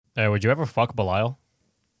Would you ever fuck Belial?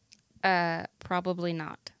 Probably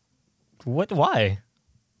not. What? Why?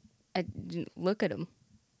 Look at him.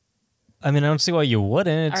 I mean, I don't see why you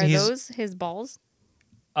wouldn't. Are those his balls?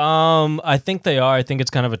 I think they are. I think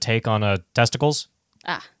it's kind of a take on testicles.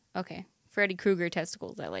 Ah, okay. Freddy Krueger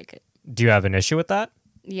testicles. I like it. Do you have an issue with that?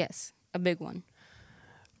 Yes, a big one.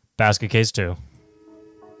 Basket case 2.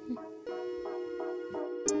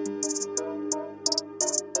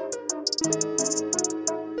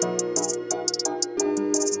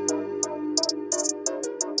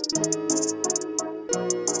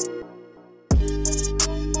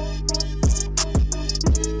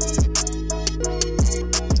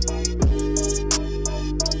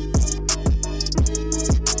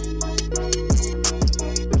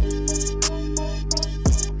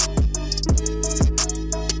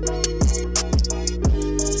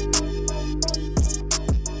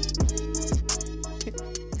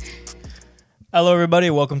 Hello, everybody.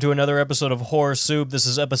 Welcome to another episode of Horror Soup. This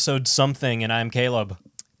is episode something, and I'm Caleb.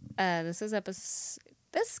 This is episode.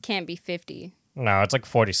 This can't be 50. No, it's like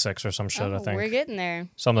 46 or some shit, I think. We're getting there.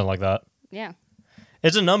 Something like that. Yeah.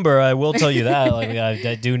 It's a number, I will tell you that.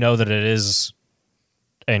 I do know that it is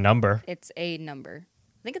a number. It's a number.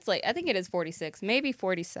 I think it is 46, maybe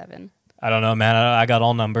 47. I don't know, man. I got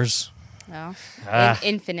all numbers. No. Oh.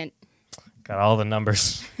 Infinite. Got all the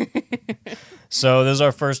numbers. So this is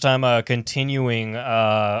our first time continuing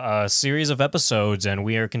a series of episodes, and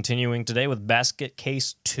we are continuing today with Basket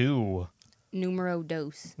Case 2. Numero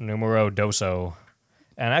dos. Numero doso.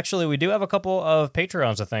 And actually, we do have a couple of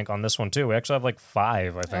Patreons, I think, on this one, too. We actually have like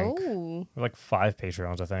 5, I think. Oh. Like 5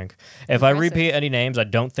 Patreons, I think. If I repeat any names, I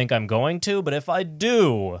don't think I'm going to, but if I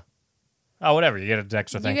do... Oh, whatever. You get an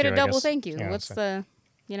extra thank you, You get a double guess. thank you. Yeah, What's the,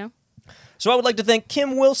 So I would like to thank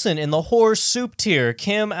Kim Wilson in the Horror Soup tier.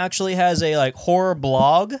 Kim actually has a horror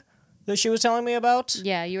blog that she was telling me about.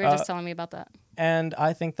 Yeah, you were just telling me about that. And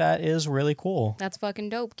I think that is really cool. That's fucking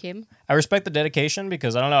dope, Kim. I respect the dedication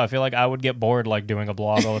because, I don't know, I feel like I would get bored doing a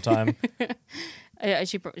blog all the time.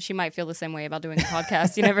 She might feel the same way about doing a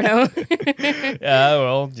podcast. You never know. Yeah,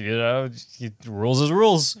 well, rules is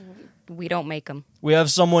rules. We don't make them. We have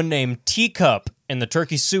someone named Teacup in the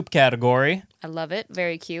turkey soup category. I love it.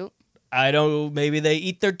 Very cute. I don't, maybe they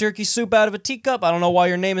eat their turkey soup out of a teacup. I don't know why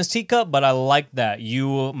your name is Teacup, but I like that. Do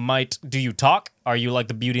you talk? Are you like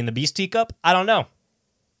the Beauty and the Beast teacup? I don't know.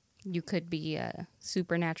 You could be a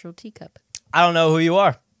supernatural teacup. I don't know who you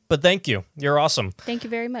are, but thank you. You're awesome. Thank you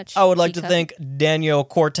very much. I would like teacup. to thank Daniel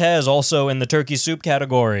Cortez, also in the turkey soup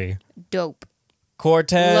category. Dope.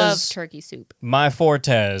 Cortez. Love turkey soup. My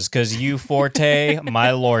Fortes, because you forte,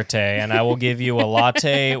 my lorte, and I will give you a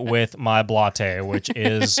latte with my blate, which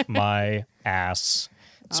is my ass.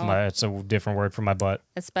 It's a different word for my butt.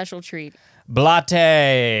 A special treat.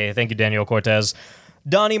 Blate. Thank you, Daniel Cortez.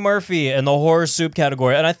 Donnie Murphy in the horror soup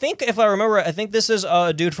category. And I think, if I remember, I think this is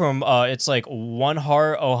a dude from, it's like One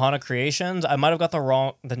Heart Ohana Creations. I might have got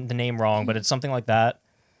the name wrong, but it's something like that.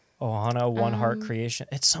 Ohana One Heart Creation.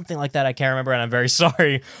 It's something like that. I can't remember, and I'm very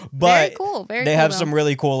sorry. But very cool. They have some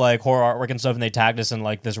really cool horror artwork and stuff, and they tagged us in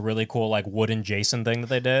this really cool wooden Jason thing that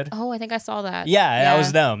they did. Oh, I think I saw that. Yeah, that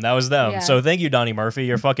was them. That was them. Yeah. So thank you, Donnie Murphy.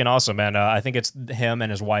 You're fucking awesome, and I think it's him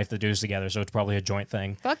and his wife that do this together, so it's probably a joint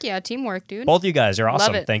thing. Fuck yeah, teamwork, dude. Both you guys, you're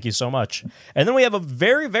awesome. Love it. Thank you so much. And then we have a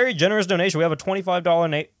very, very generous donation. We have a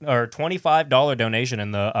 $25 donation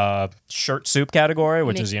in the shirt soup category,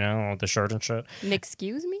 which is the shirt and shit.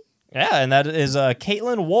 Excuse me? Yeah, and that is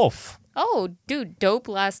Caitlin Wolf. Oh, dude, dope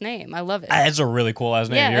last name. I love it. That's a really cool last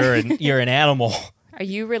name. Yeah. You're an animal. Are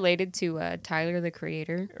you related to Tyler, the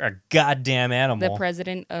creator? You're a goddamn animal. The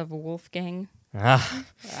president of Wolfgang? Thank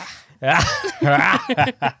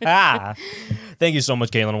you so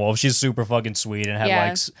much, Caitlin Wolf. She's super fucking sweet and had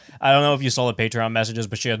I don't know if you saw the Patreon messages,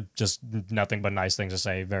 but she had just nothing but nice things to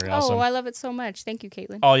say. Very awesome. Oh, I love it so much. Thank you,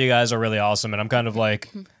 Caitlin. All you guys are really awesome, and I'm kind of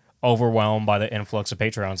overwhelmed by the influx of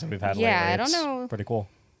Patreons that we've had lately. I don't know. Pretty cool.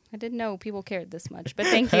 I didn't know people cared this much, but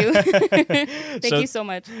thank you. Thank you so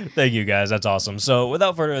much. Thank you, guys. That's awesome. So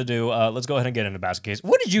without further ado, let's go ahead and get into Basket Case.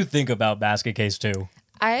 What did you think about Basket Case 2?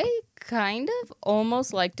 I kind of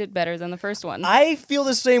almost liked it better than the first one. I feel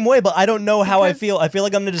the same way, but I don't know how I feel. I feel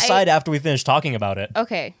like I'm going to decide after we finish talking about it.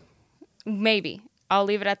 Okay. Maybe. I'll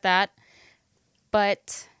leave it at that.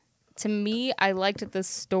 But to me, I liked the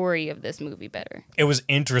story of this movie better. It was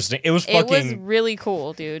interesting. It was really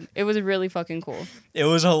cool, dude. It was really fucking cool. It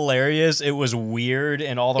was hilarious. It was weird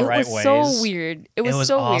in all the right ways. It was so weird. It was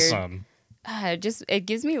so awesome. Weird. It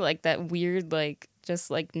gives me that weird 90s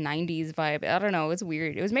vibe. I don't know. It's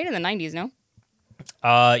weird. It was made in the 90s, no?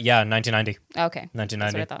 Yeah, 1990. Okay. 1990.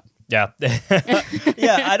 That's what I thought. Yeah.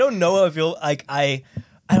 Yeah, I don't know. I feel like I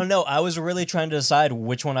I don't know. I was really trying to decide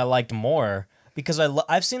which one I liked more because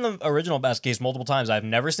I've seen the original Basket Case multiple times. I've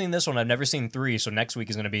never seen this one. I've never seen 3, so next week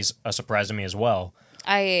is going to be a surprise to me as well.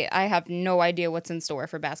 I have no idea what's in store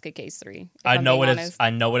for Basket Case 3. I know what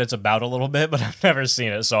it's about a little bit, but I've never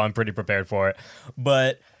seen it, so I'm pretty prepared for it.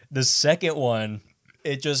 But the second one,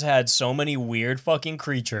 it just had so many weird fucking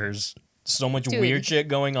creatures, so much weird shit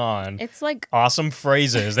going on. It's like awesome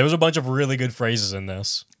phrases. There was a bunch of really good phrases in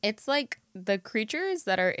this. It's like the creatures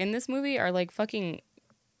that are in this movie are like fucking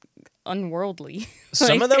unworldly.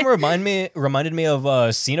 Some of them reminded me of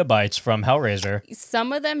Cenobites from Hellraiser.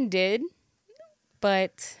 Some of them did,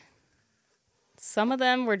 but some of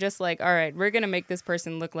them were just like, all right, we're going to make this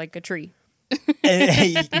person look like a tree.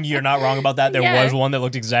 And you're not wrong about that. There was one that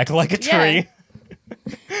looked exactly like a tree.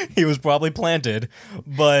 He was probably planted,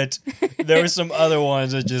 but there were some other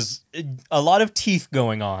ones that just a lot of teeth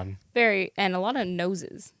going on. And a lot of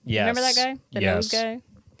noses. Yes. Remember that guy? The nose guy?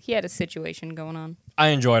 He had a situation going on. I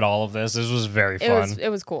enjoyed all of this. This was very fun. It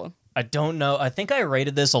was cool. I don't know. I think I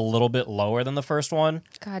rated this a little bit lower than the first one.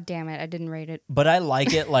 God damn it. I didn't rate it. But I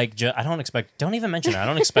like it. Don't even mention it. I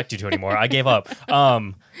don't expect you to anymore. I gave up.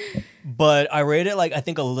 But I rated it I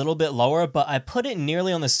think a little bit lower, but I put it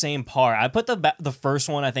nearly on the same par. I put the first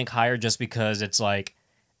one I think higher just because it's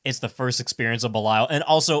the first experience of Belial. And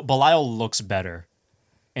also Belial looks better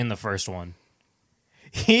in the first one.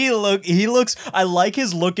 He looks, I like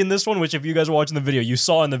his look in this one, which if you guys are watching the video, you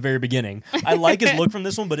saw in the very beginning. I like his look from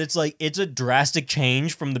this one, but it's a drastic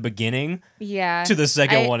change from the beginning to the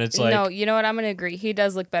second one. It's no, you know what? I'm going to agree. He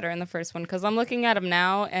does look better in the first one because I'm looking at him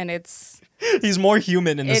now and he's more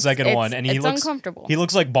human in the second one, and he looks uncomfortable. He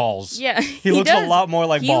looks like balls. Yeah, he looks a lot more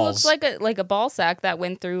like balls. He looks like a ball sack that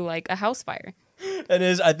went through a house fire.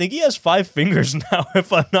 I think he has 5 fingers now,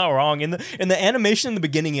 if I'm not wrong. In the animation in the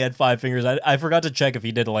beginning, he had 5 fingers. I forgot to check if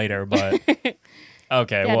he did later, but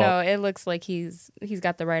okay. Yeah, well, no, it looks like he's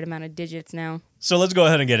got the right amount of digits now. So let's go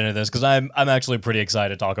ahead and get into this because I'm actually pretty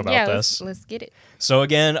excited to talk about this. Let's get it. So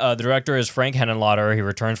again, the director is Frank Henenlotter. He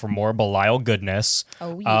returns for more Belial goodness.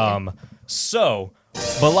 Oh yeah. So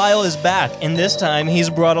Belial is back, and this time he's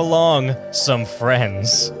brought along some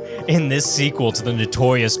friends. In this sequel to the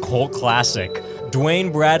notorious cult classic,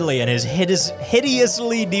 Dwayne Bradley and his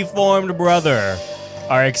hideously deformed brother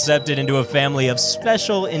are accepted into a family of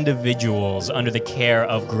special individuals under the care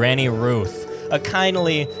of Granny Ruth, a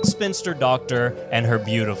kindly spinster doctor and her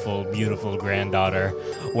beautiful, beautiful granddaughter.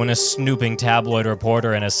 When a snooping tabloid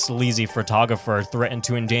reporter and a sleazy photographer threaten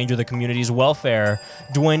to endanger the community's welfare,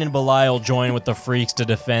 Dwayne and Belial join with the freaks to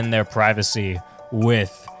defend their privacy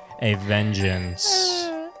with a vengeance.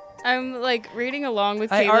 I'm reading along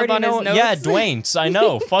with Caleb on his notes. Yeah, Dwayne's. I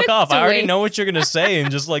know. Fuck off. I already know what you're going to say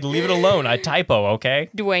and just leave it alone. I typo,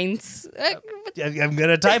 okay? Dwayne's. I'm going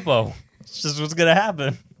to typo. It's just what's going to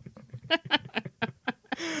happen.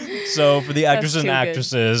 So for the actors and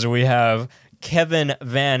actresses, we have Kevin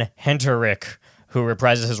Van Henterick, who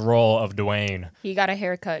reprises his role of Dwayne. He got a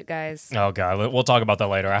haircut, guys. Oh god, we'll talk about that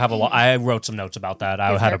later. I wrote some notes about that.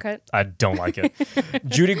 I don't like it.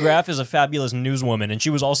 Judy Graff is a fabulous newswoman, and she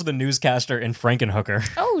was also the newscaster in Frankenhooker.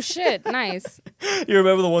 Oh shit, nice. You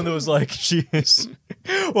remember the one that was what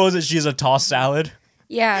was it? She's a tossed salad.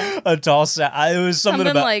 Yeah. A tossed salad. It was something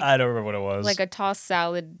about I don't remember what it was. Like a tossed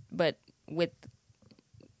salad, but with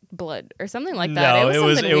blood or something like that. No,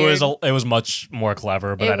 it was much more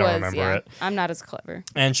clever, but I don't remember it. I'm not as clever.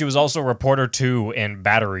 And she was also reporter 2 in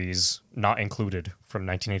Batteries, Not Included, from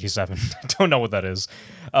 1987. I don't know what that is.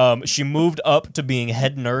 She moved up to being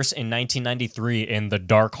head nurse in 1993 in The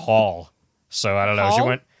Dark Hall. So I don't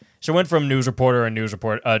know. She went from news reporter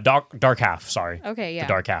and Dark Half. Sorry. Okay, yeah. The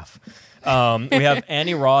Dark Half. We have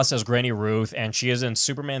Annie Ross as Granny Ruth, and she is in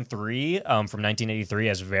Superman 3 from 1983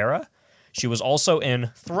 as Vera. She was also in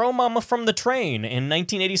Throw Mama from the Train in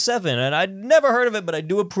 1987, and I'd never heard of it, but I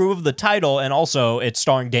do approve of the title, and also it's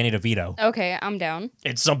starring Danny DeVito. Okay, I'm down.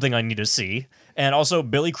 It's something I need to see. And also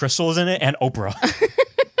Billy Crystal is in it, and Oprah.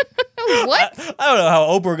 What? I don't know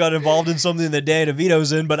how Oprah got involved in something that Danny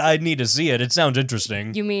DeVito's in, but I need to see it. It sounds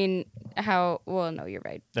interesting. You mean how... Well, no, you're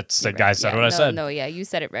right. That's the guy said what I said. No, yeah, you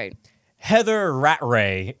said it right. Heather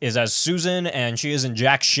Rattray is as Susan, and she is in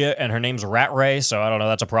jack shit, and her name's Rattray, so I don't know,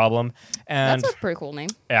 that's a problem. And that's a pretty cool name.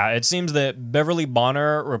 Yeah, it seems that Beverly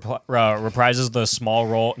Bonner reprises the small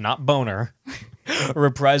role, not Boner,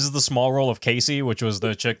 reprises the small role of Casey, which was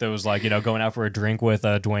the chick that was going out for a drink with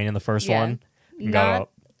Dwayne in the first one.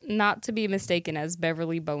 Not to be mistaken as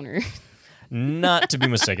Beverly Boner. Not to be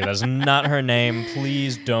mistaken. That's not her name.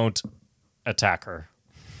 Please don't attack her.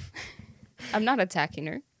 I'm not attacking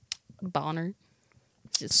her. Bonner.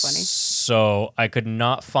 It's just funny. So I could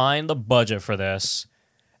not find the budget for this.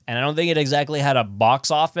 and I don't think it exactly had a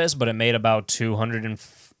box office, but it made about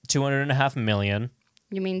 200.5 million.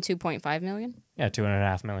 You mean 2.5 million? Yeah,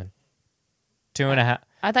 2.5 million. 2.5.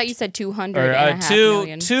 I thought you said 200 Or and a half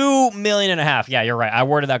million. 2.5 million. Yeah, you're right. I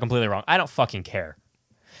worded that completely wrong. I don't fucking care.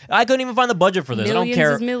 I couldn't even find the budget for this. Millions I don't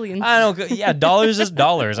care. is millions. I don't. Yeah, dollars is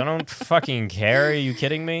dollars. I don't fucking care. Are you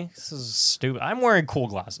kidding me? This is stupid. I'm wearing cool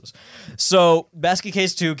glasses. So, Basket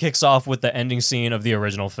Case 2 kicks off with the ending scene of the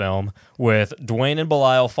original film with Dwayne and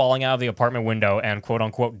Belial falling out of the apartment window and quote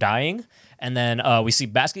unquote dying. And then we see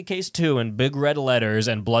Basket Case 2 in big red letters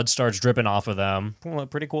and blood starts dripping off of them. Well,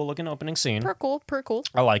 pretty cool looking opening scene. Per cool.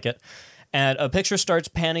 I like it. And a picture starts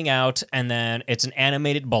panning out, and then it's an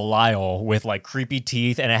animated Belial with like creepy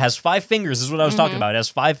teeth, and it has 5 fingers. This is what I was talking about. It has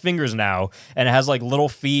 5 fingers now, and it has like little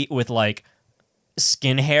feet with like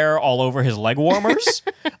skin hair all over his leg warmers.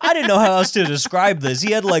 I didn't know how else to describe this.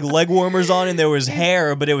 He had like leg warmers on, and there was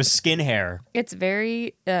hair, but it was skin hair. It's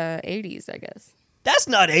very 80s, I guess. That's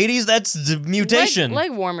not 80s. That's the mutation.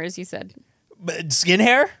 Leg warmers, you said. But skin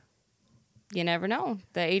hair? You never know.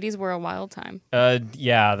 The 80s were a wild time.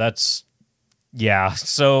 Yeah,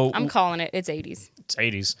 so I'm calling it. It's 80s. It's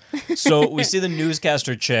 80s. So we see the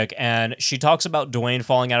newscaster chick, and she talks about Dwayne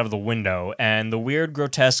falling out of the window and the weird,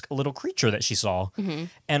 grotesque little creature that she saw. Mm-hmm.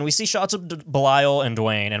 And we see shots of Belial and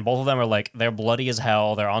Dwayne, and both of them are like, they're bloody as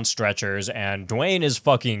hell, they're on stretchers, and Dwayne is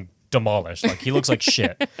fucking demolished. Like, he looks like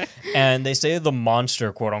shit. And they say the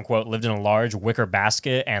monster, quote unquote, lived in a large wicker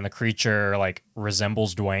basket, and the creature, like,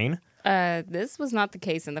 resembles Dwayne. This was not the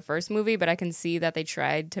case in the first movie, but I can see that they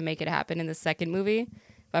tried to make it happen in the second movie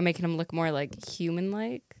by making him look more like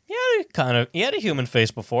human-like. Yeah, he had a human face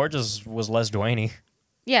before, just was less Dwayne-y.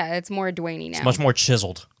 Yeah, it's more Dwayne-y now. It's much more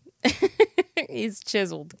chiseled. He's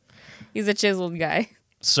chiseled. He's a chiseled guy.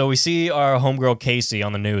 So we see our homegirl Casey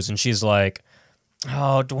on the news, and she's like,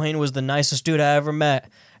 "Oh, Dwayne was the nicest dude I ever met."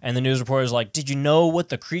 And the news reporter's like, "Did you know what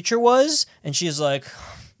the creature was?" And she's like,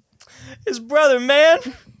 "His brother, man.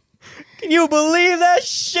 Can you believe that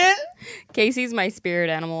shit?" Casey's my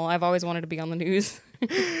spirit animal. I've always wanted to be on the news.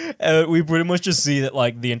 We pretty much just see that,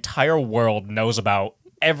 like, the entire world knows about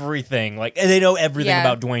everything. Like, they know everything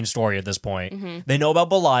about Dwayne's story at this point. Mm-hmm. They know about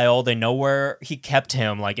Belial. They know where he kept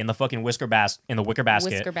him, like, in the fucking wicker basket.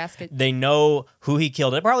 Whisker basket. They know who he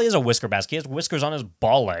killed. It probably is a whisker basket. He has whiskers on his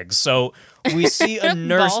ball legs. So we see a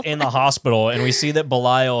nurse in the hospital, and we see that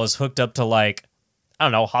Belial is hooked up to, like, I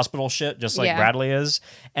don't know, hospital shit, just like Bradley is.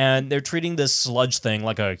 And they're treating this sludge thing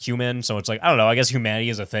like a human. So it's like, I don't know, I guess humanity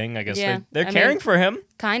is a thing. I guess they're caring for him.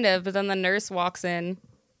 Kind of, but then the nurse walks in.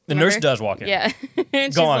 The nurse does walk in. Yeah.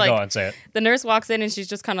 Go on, say it. The nurse walks in and she's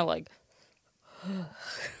just kind of like,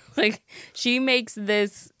 like, she makes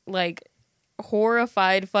this, like,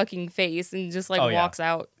 horrified fucking face and just, like, walks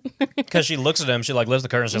out. Because she looks at him, she, like, lifts the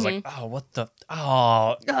curtain, she's like, oh, what the,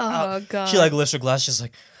 oh, God. She, like, lifts her glass, she's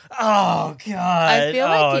like, oh, God. I feel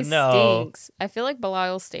like he stinks. I feel like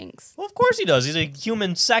Belial stinks. Well, of course he does. He's a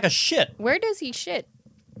human sack of shit. Where does he shit?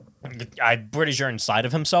 I'm pretty sure inside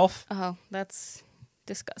of himself. Oh, that's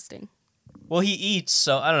disgusting. Well, he eats,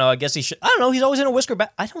 so I don't know. I guess he should. I don't know. He's always in a whisker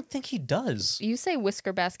basket. I don't think he does. You say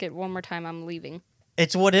whisker basket one more time, I'm leaving.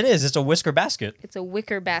 It's what it is. It's a whisker basket. It's a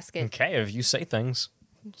wicker basket. Okay, if you say things.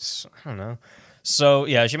 I don't know. So,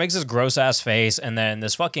 yeah, she makes this gross-ass face, and then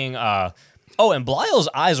this fucking... Oh, and Belial's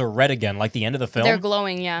eyes are red again, like the end of the film. They're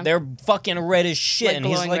glowing, yeah. They're fucking red as shit, Like and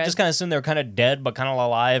he's like red. just kind of sitting there kind of dead, but kind of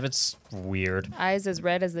alive. It's weird. Eyes as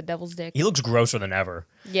red as the devil's dick. He looks grosser than ever.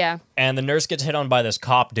 Yeah. And the nurse gets hit on by this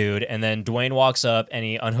cop dude, and then Dwayne walks up, and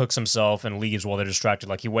he unhooks himself and leaves while they're distracted.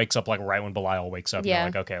 Like, he wakes up like right when Belial wakes up. Yeah.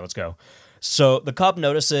 And they're like, okay, let's go. So the cop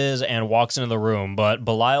notices and walks into the room, but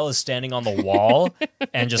Belial is standing on the wall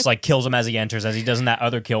and just like kills him as he enters, as he does in that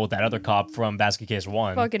other kill with that other cop from Basket Case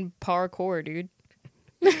 1. Fucking parkour, dude.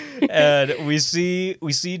 And we see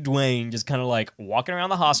Dwayne just kind of like walking around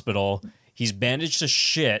the hospital. He's bandaged to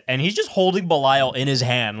shit, and he's just holding Belial in his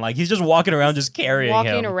hand. Like, he's just walking around just carrying him.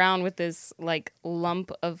 Walking around with this, like,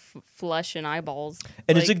 lump of flesh and eyeballs.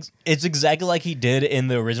 And like, it's exactly like he did in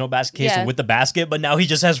the original Basket Case with the basket, but now he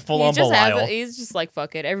just has full-on Belial. He's just like,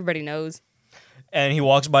 fuck it. Everybody knows. And he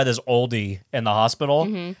walks by this oldie in the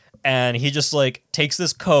hospital, and he just, like, takes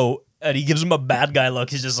this coat, and he gives him a bad guy look.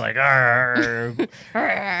 He's just like, "Arr."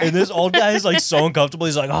 And this old guy is like so uncomfortable.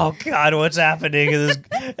 He's like, oh God, what's happening?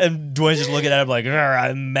 And Dwayne's just looking at him like,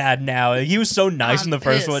 I'm mad now. And he was so nice in the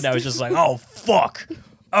first one. Now he's just like, oh fuck,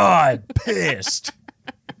 I'm pissed.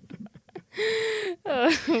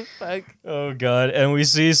 Oh, fuck. Oh God. And we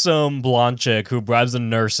see some blonde chick who bribes the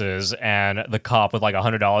nurses and the cop with like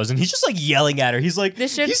 $100, and he's just like yelling at her. He's like,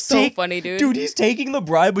 this shit's so funny, dude. Dude, he's taking the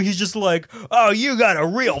bribe, but he's just like, oh, you got a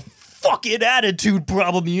real fucking attitude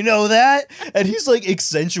problem, you know that? And he's like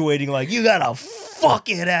accentuating like, you got a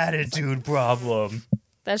fucking attitude problem.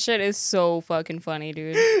 That shit is so fucking funny,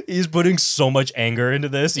 dude. He's putting so much anger into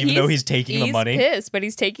this, even though he's taking the money. He's pissed, but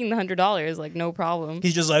he's taking the $100, like, no problem.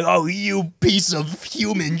 He's just like, oh, you piece of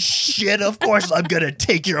human shit. Of course I'm gonna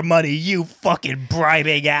take your money, you fucking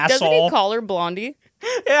bribing asshole. Doesn't he call her Blondie?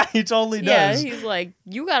 Yeah, he totally does. Yeah, he's like,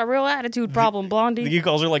 you got a real attitude problem, Blondie. He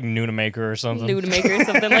calls her like Noonamaker or something. Noonamaker,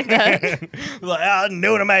 something like that. Like,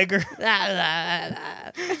 Noonamaker.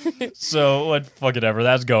 So, what fucking ever,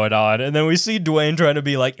 that's going on. And then we see Dwayne trying to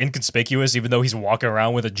be like inconspicuous, even though he's walking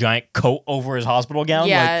around with a giant coat over his hospital gown.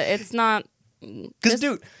 Yeah, it's not. Because,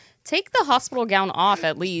 dude. Take the hospital gown off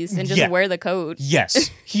at least and just wear the coat.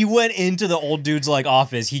 Yes. He went into the old dude's like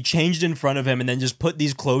office. He changed in front of him and then just put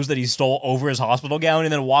these clothes that he stole over his hospital gown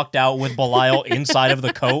and then walked out with Belial inside of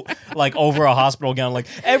the coat, like over a hospital gown. Like,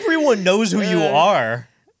 everyone knows who you are.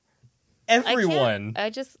 Everyone.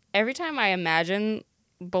 Every time I imagine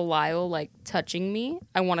Belial like touching me,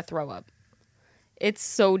 I want to throw up. It's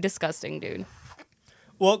so disgusting, dude.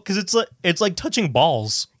 Well, because it's like touching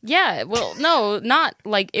balls. Yeah, well, no, not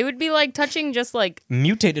like it would be like touching just like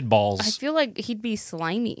mutated balls. I feel like he'd be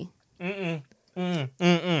slimy. I'm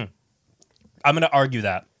gonna argue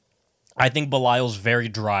that. I think Belial's very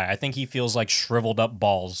dry. I think he feels like shriveled up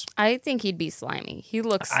balls. I think he'd be slimy. He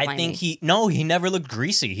looks slimy. I think he never looked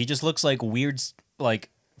greasy. He just looks like weird,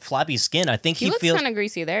 like flappy skin. I think he looks feels kind of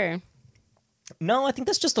greasy there. No, I think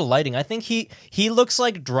that's just the lighting. I think he looks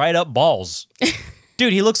like dried up balls.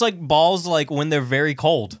 Dude, he looks like balls like when they're very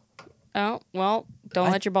cold. Oh, well, don't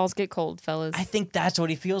let your balls get cold, fellas. I think that's what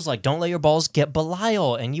he feels like. Don't let your balls get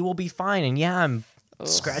Belial and you will be fine. And yeah, I'm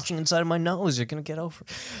scratching inside of my nose. You're going to get over.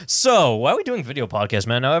 So, why are we doing video podcast,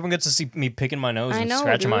 man? Now everyone gets to see me picking my nose and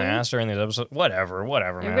scratching my ass during these episodes. Whatever,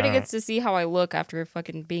 man. Everybody gets to see how I look after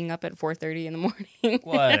fucking being up at 4:30 in the morning.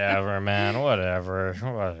 Whatever, man.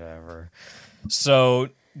 Whatever. So,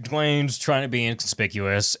 Dwayne's trying to be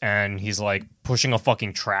inconspicuous, and he's like pushing a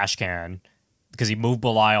fucking trash can because he moved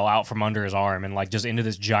Belial out from under his arm and like just into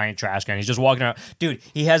this giant trash can. He's just walking around. Dude,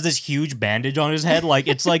 he has this huge bandage on his head. Like,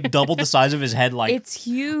 it's like double the size of his head. Like, it's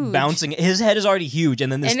huge. Bouncing. His head is already huge, and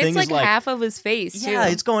then this thing it's is like half of his face, too. Yeah,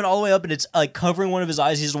 it's going all the way up, and it's like covering one of his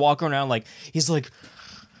eyes. He's just walking around like, he's like,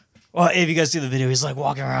 well, if you guys see the video, he's like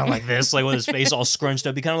walking around like this, like with his face all scrunched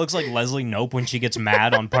up. He kind of looks like Leslie Knope when she gets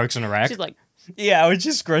mad on Parks and Rec. She's like, yeah, when she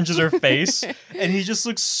scrunches her face, and he just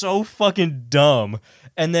looks so fucking dumb.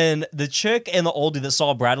 And then the chick and the oldie that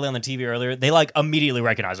saw Bradley on the TV earlier, they like immediately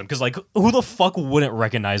recognize him because like, who the fuck wouldn't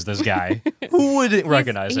recognize this guy? Who wouldn't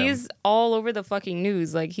recognize him? He's all over the fucking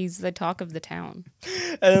news. Like, he's the talk of the town.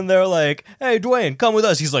 And then they're like, "Hey, Dwayne, come with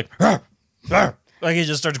us." He's like, "Arr, arr." Like he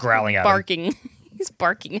just starts growling at barking. He's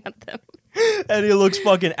barking at them. And he looks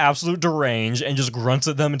fucking absolute deranged and just grunts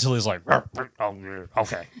at them until he's like, "Oh,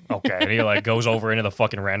 okay. And he like goes over into the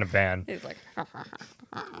fucking random van. He's like,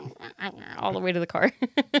 all the way to the car.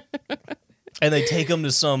 And they take him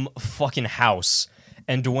to some fucking house.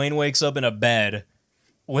 And Dwayne wakes up in a bed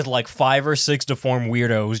with like 5 or 6 deformed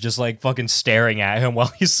weirdos just like fucking staring at him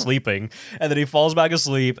while he's sleeping. And then he falls back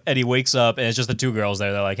asleep and he wakes up and it's just the 2 girls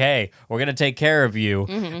there. They're like, "Hey, we're going to take care of you."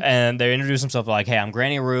 Mm-hmm. And they introduce themselves like, "Hey, I'm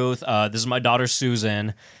Granny Ruth. This is my daughter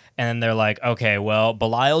Susan." And they're like, "Okay, well,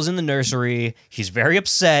 Belial's in the nursery. He's very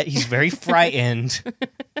upset. He's very frightened."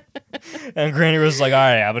 And Granny Ruth's like, "All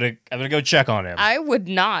right, I'm gonna go check on him." I would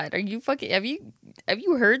not. Are you fucking? Have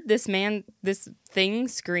you heard this thing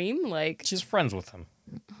scream? Like, she's friends with him.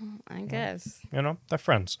 I guess. You know, they're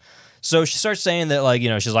friends. So she starts saying that, like, you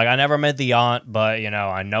know, she's like, "I never met the aunt, but, you know,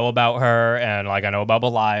 I know about her, and, like, I know about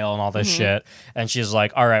Belial and all this shit." And she's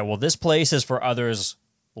like, "All right, well, this place is for others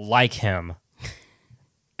like him,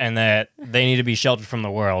 and that they need to be sheltered from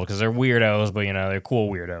the world, because they're weirdos, but, you know, they're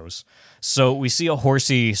cool weirdos." So we see a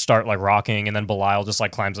horsey start, like, rocking, and then Belial just,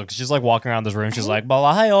 like, climbs up, because she's, like, walking around this room. She's like,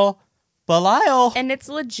 Belial. And it's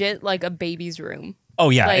legit, like, a baby's room. Oh,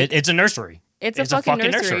 yeah, like, it's a nursery. It's a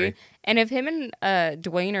fucking nursery. And if him and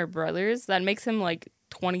Dwayne are brothers, that makes him like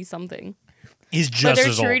 20-something. He's just but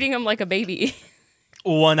they're as old. treating him like a baby.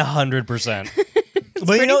 100%. It's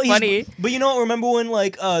pretty funny. But you know, remember when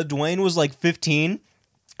like Dwayne was like 15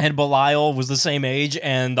 and Belial was the same age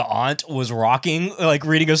and the aunt was rocking, like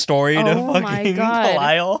reading a story to fucking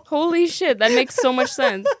Belial? Holy shit, that makes so much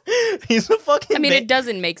sense. He's a fucking... I mean, it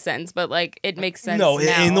doesn't make sense, but like it makes sense No,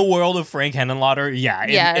 now. In the world of Frank Henenlotter,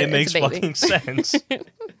 it makes fucking sense.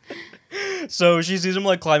 So she sees him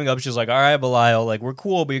like climbing up. She's like, "All right, Belial, like we're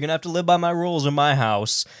cool, but you're gonna have to live by my rules in my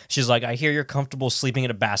house." She's like, "I hear you're comfortable sleeping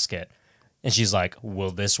in a basket." And she's like, will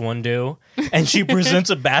this one do? And she presents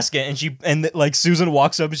a basket, and like Susan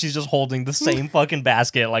walks up and she's just holding the same fucking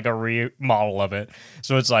basket, like a remodel of it.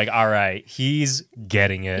 So it's like, all right, he's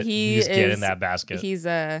getting it. He's getting that basket. He's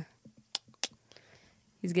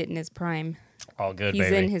getting his prime. All good, He's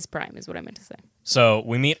baby. in his prime is what I meant to say. So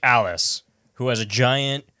we meet Alice, who has a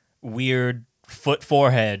giant, weird foot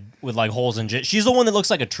forehead with like holes in it. She's the one that looks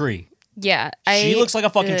like a tree. Yeah. She looks like a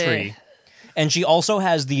fucking tree. And she also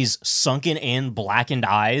has these sunken in blackened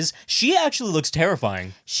eyes. She actually looks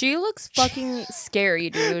terrifying. She looks fucking scary,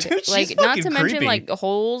 dude. Dude, she's like, not to fucking mention, creepy. like,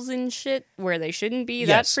 holes and shit where they shouldn't be. Yes.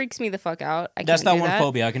 That freaks me the fuck out. That's that one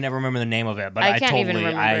phobia. I can never remember the name of it, but I can't even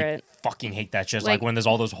remember I it. fucking hate that shit. Like, Like when there's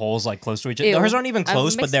all those holes like close to each other. ew. Hers aren't even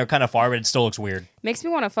close, but mixed- they're kind of far, but it still looks weird. Makes me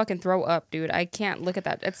want to fucking throw up, dude. I can't look at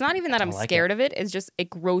that. It's not even that I'm like scared of it. It's just, it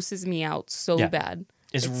grosses me out so Yeah. bad.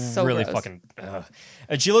 It's so really gross. fucking.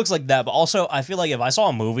 And she looks like that, but also I feel like if I saw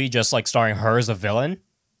a movie just like starring her as a villain,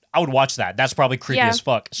 I would watch that. That's probably creepy Yeah. as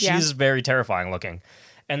fuck. Yeah. She's very terrifying looking.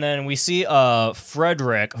 And then we see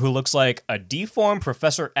Frederick, who looks like a deformed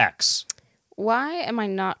Professor X. Why am I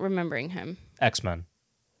not remembering him? X-Men.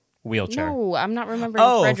 Wheelchair. No, I'm not remembering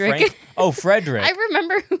Oh, Frederick. Frank. Oh, Frederick. I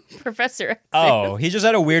remember who Professor X is. Oh, he just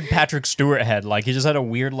had a weird Patrick Stewart head. Like he just had a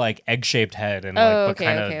weird like egg-shaped head and like Oh, but okay,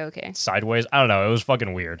 kind of okay. sideways. I don't know. It was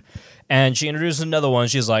fucking weird. And she introduced another one.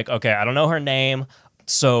 She's like, "Okay, I don't know her name,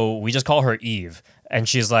 so we just call her Eve." And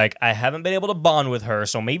she's like, "I haven't been able to bond with her,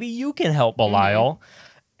 so maybe you can help Belial." Mm-hmm.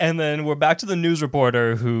 And then we're back to the news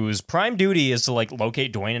reporter whose prime duty is to like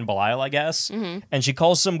locate Dwayne and Belial, I guess. Mm-hmm. And she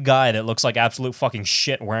calls some guy that looks like absolute fucking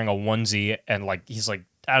shit wearing a onesie and like he's like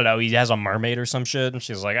I don't know, he has a mermaid or some shit. And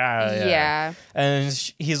she's like, Yeah. And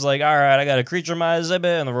he's like, all right, I got a creature in my exhibit.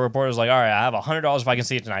 And the reporter's like, all right, I have $100 if I can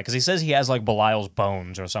see it tonight. Because he says he has like Belial's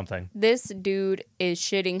bones or something. This dude is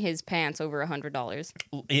shitting his pants over $100.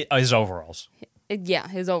 His overalls. Yeah,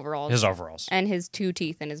 his overalls. His overalls. And his 2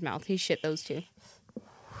 teeth in his mouth. He shit those 2.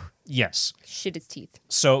 Yes. Shit his teeth.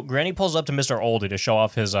 So Granny pulls up to Mr. Oldie to show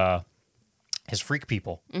off his freak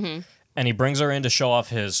people. Mm-hmm. And he brings her in to show off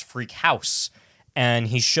his freak house. And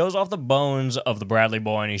he shows off the bones of the Bradley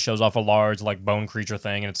boy, and he shows off a large, like, bone creature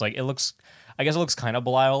thing. And it's like, I guess it looks kind of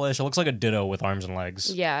Belial-ish. It looks like a ditto with arms and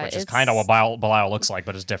legs. Yeah, Which is it's- kind of what Belial looks like,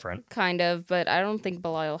 but it's different. Kind of, but I don't think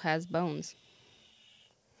Belial has bones.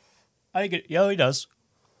 Yeah, he does.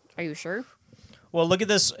 Are you sure? Well, look at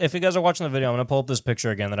this. If you guys are watching the video, I'm going to pull up this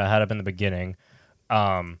picture again that I had up in the beginning.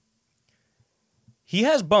 He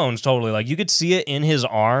has bones, totally. Like, you could see it in his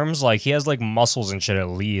arms. Like, he has, like, muscles and shit at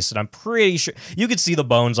least. And I'm pretty sure... You could see the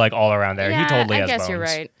bones, like, all around there. Yeah, He totally I has bones. guess you're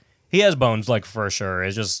right. He has bones, like, for sure.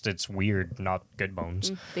 It's weird, not good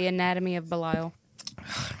bones. The anatomy of Belial.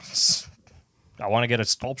 I want to get a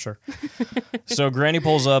sculpture. So Granny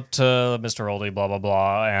pulls up to Mr. Oldie, blah, blah,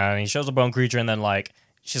 blah. And he shows a bone creature. And then, like,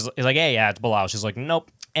 he's like, hey, yeah, it's Belial. She's like, nope.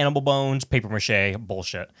 Animal bones, paper mache,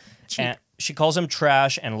 bullshit. Cheap. And she calls him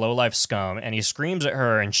trash and low-life scum, and he screams at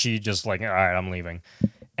her, and she just like, all right, I'm leaving.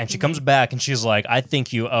 And she comes back, and she's like, I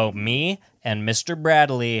think you owe me and Mr.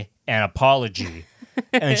 Bradley an apology.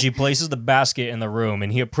 And she places the basket in the room,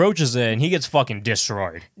 and he approaches it, and he gets fucking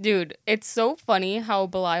destroyed. Dude, it's so funny how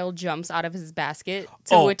Belial jumps out of his basket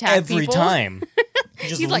to attack every people. time. He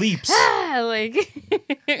just He's like, leaps. ah, like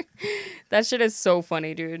that shit is so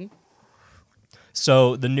funny, dude.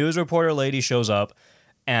 So the news reporter lady shows up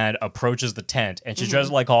and approaches the tent, and she tries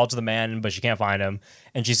to like call to the man, but she can't find him.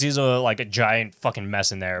 And she sees a giant fucking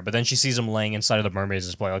mess in there. But then she sees him laying inside of the mermaid's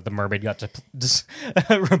display. Like the mermaid got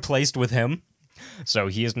replaced with him, so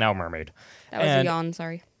he is now mermaid. That was And- a yawn,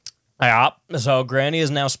 sorry. Yeah. So Granny is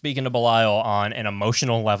now speaking to Belial on an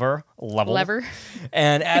emotional level, Lever.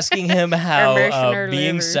 and asking him how Emotional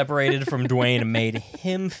being lever. separated from Dwayne made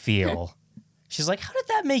him feel. She's like, how did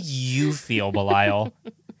that make you feel, Belial?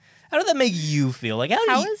 How did that make you feel? Like,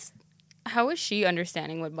 How is she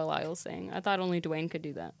understanding what Belial's saying? I thought only Dwayne could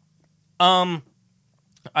do that.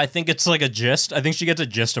 I think it's like a gist. I think she gets a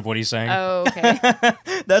gist of what he's saying. Oh, okay.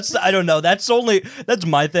 I don't know. That's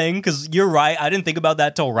my thing, because you're right. I didn't think about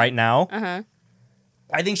that till right now. Uh-huh.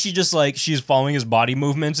 I think she just like, she's following his body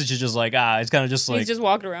movements, and she's just like, it's kind of just like, He's just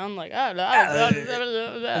walking around like,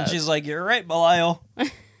 and she's like, you're right, Belial.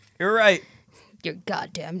 You're right. you're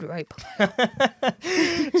goddamn right.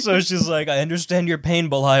 So she's like, I understand your pain,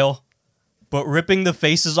 Belial, but ripping the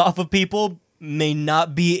faces off of people may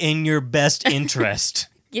not be in your best interest.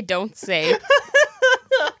 You don't say.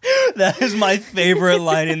 That is my favorite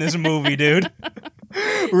line in this movie, dude.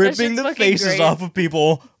 Ripping the fucking faces great. off of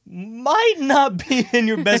people might not be in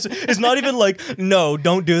your best. It's not even like, no,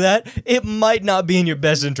 don't do that. It might not be in your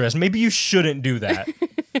best interest. Maybe you shouldn't do that.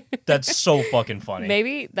 That's so fucking funny.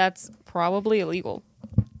 Maybe that's probably illegal.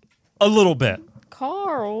 A little bit.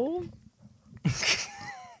 Carl.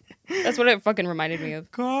 That's what it fucking reminded me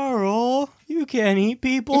of. Carl, you can't eat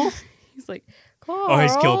people. He's like, Carl. Oh,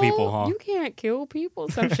 he's kill people, huh? You can't kill people.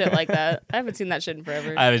 Some shit like that. I haven't seen that shit in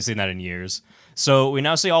forever. I haven't seen that in years. So we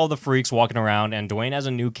now see all the freaks walking around, and Dwayne has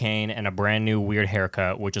a new cane and a brand new weird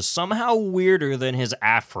haircut, which is somehow weirder than his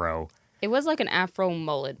afro. It was like an afro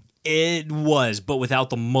mullet. It was, but without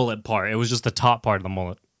the mullet part. It was just the top part of the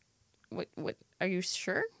mullet. What? Are you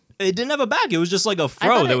sure? It didn't have a back. It was just like a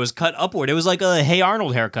fro that was cut upward. It was like a Hey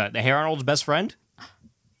Arnold haircut. The Hey Arnold's best friend.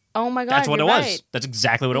 Oh my god, That's what you're it right. was. That's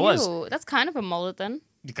exactly what it was. Ew, that's kind of a mullet then.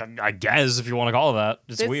 I guess, if you want to call it that.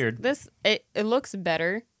 It's weird. It looks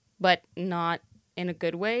better, but not in a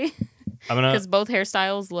good way. I'm gonna. Because both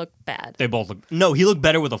hairstyles look bad. They both look. No, he looked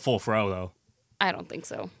better with a full fro though. I don't think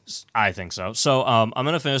so. I think so. So I'm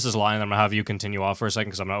gonna finish this line, and I'm gonna have you continue off for a second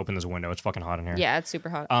because I'm gonna open this window. It's fucking hot in here. Yeah, it's super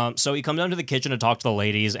hot. So he comes down to the kitchen to talk to the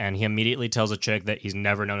ladies, and he immediately tells a chick that he's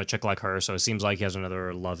never known a chick like her. So it seems like he has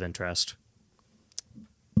another love interest.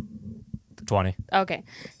 20. Okay.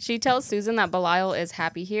 She tells Susan that Belial is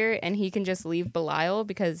happy here and he can just leave Belial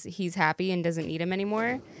because he's happy and doesn't need him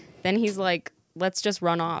anymore. Then he's like, let's just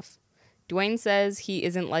run off. Dwayne says he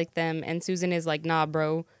isn't like them, and Susan is like, nah,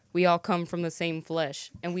 bro. We all come from the same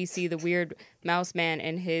flesh. And we see the weird mouse man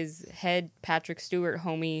and his head Patrick Stewart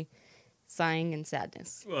homie sighing in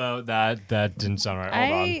sadness. Well, that didn't sound right.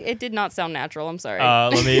 Hold on. It did not sound natural. I'm sorry.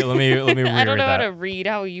 Let me reread I don't know that. how to read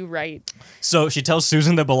how you write. So she tells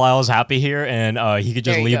Susan that Belial is happy here, and he could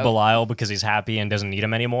just There you leave go. Belial because he's happy and doesn't need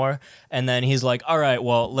him anymore. And then he's like, all right,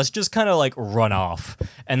 well, let's just kind of like run off.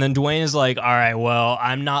 And then Dwayne is like, all right, well,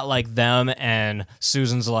 I'm not like them. And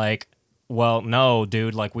Susan's like, well, no,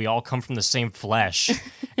 dude, like we all come from the same flesh.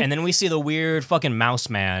 And then we see the weird fucking mouse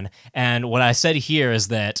man. And what I said here is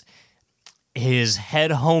that his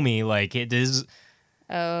head homie, like it is...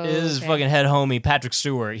 Oh, His okay. fucking head homie, Patrick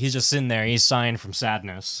Stewart, he's just sitting there. He's sighing from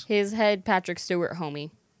sadness. His head Patrick Stewart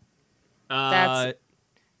homie. That's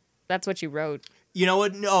what you wrote. You know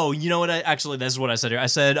what? No, you know what? Actually, this is what I said here. I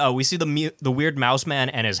said we see the weird mouse man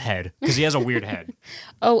and his head because he has a weird head.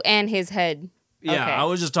 Oh, and his head. Yeah, Okay. I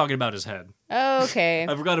was just talking about his head. Okay.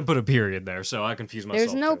 I forgot to put a period there, so I confused myself.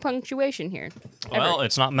 There's no too. punctuation here. Well,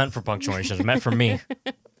 it's not meant for punctuation. It's meant for me.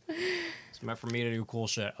 It's meant for me to do cool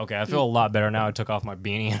shit. Okay, I feel a lot better now. I took off my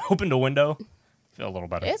beanie and opened a window. Feel a little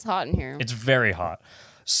better. It's hot in here. It's very hot.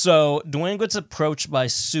 So Dwayne gets approached by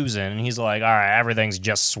Susan, and he's like, all right, everything's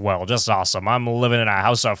just swell, just awesome. I'm living in a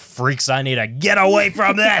house of freaks. I need to get away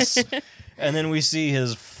from this. And then we see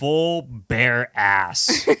his full bare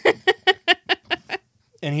ass.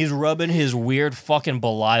 And he's rubbing his weird fucking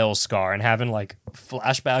Belial scar and having like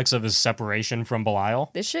flashbacks of his separation from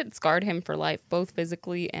Belial. This shit scarred him for life, both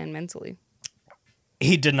physically and mentally.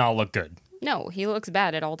 He did not look good. No, he looks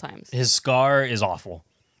bad at all times. His scar is awful.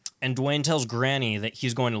 And Dwayne tells Granny that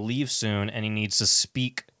he's going to leave soon and he needs to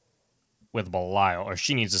speak with Belial. Or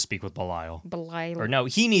she needs to speak with Belial. Belial. Or no,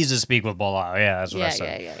 he needs to speak with Belial. Yeah, that's what I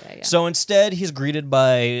said. Yeah. So instead, he's greeted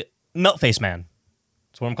by Meltface Man.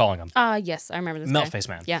 That's what I'm calling him. Yes, I remember this guy. Meltface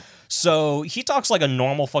Man. Yeah. So he talks like a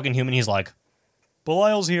normal fucking human. He's like,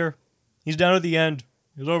 Belial's here. He's down at the end.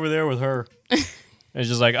 He's over there with her. It's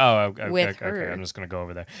just like, oh, okay, With okay, her. I'm just going to go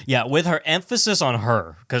over there. Yeah, with her, emphasis on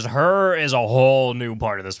her, because her is a whole new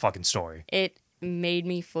part of this fucking story. It made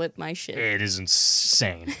me flip my shit. It is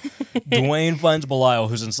insane. Dwayne finds Belial,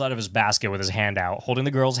 who's inside of his basket with his hand out, holding the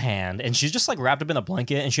girl's hand, and she's just like wrapped up in a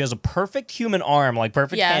blanket, and she has a perfect human arm, like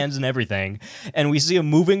perfect Yeah. hands and everything. And we see a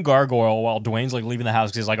moving gargoyle while Dwayne's like leaving the house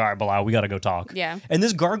because he's like, all right, Belial, we got to go talk. Yeah. And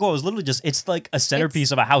this gargoyle is literally just, it's like a centerpiece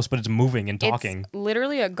of a house, but it's moving and talking. It's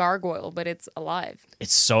literally a gargoyle, but it's alive.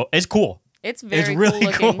 It's cool. It's very It's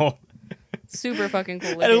really cool looking. cool. Super fucking cool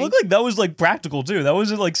looking. And it looked like that was like practical too. That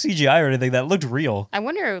wasn't like CGI or anything. That looked real. I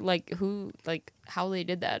wonder, how they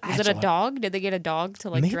did that. Was it a Actually- dog? Did they get a dog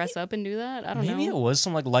to Maybe- dress up and do that? I don't Maybe know. it was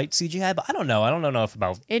some like light CGI, but I don't know. I don't know enough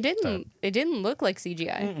about. It didn't. It didn't look like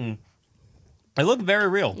CGI. It looked very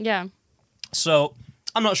real. Yeah, So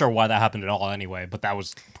I'm not sure why that happened at all anyway, but that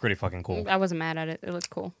was pretty fucking cool. I wasn't mad at it. It looked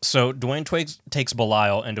cool. So Dwayne takes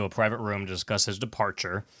Belial into a private room to discuss his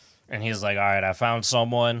departure, and he's like, all right, I found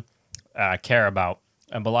someone I care about.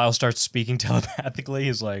 And Belial starts speaking telepathically.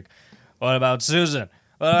 He's like, what about Susan?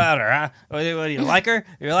 What about her, huh? What, do you like her?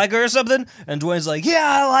 You like her or something? And Dwayne's like,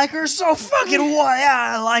 yeah, I like her. So fucking what?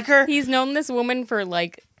 Yeah, I like her. He's known this woman for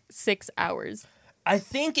like 6 hours. I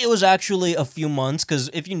think it was actually a few months because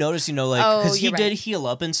if you notice, like, Oh, because he you're did right. heal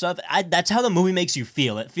up and stuff. That's how the movie makes you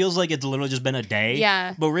feel. It feels like it's literally just been a day.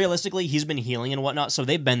 Yeah. But realistically, he's been healing and whatnot, so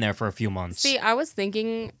they've been there for a few months. See, I was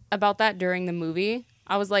thinking about that during the movie.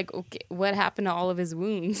 I was like, okay, what happened to all of his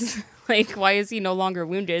wounds? Like, why is he no longer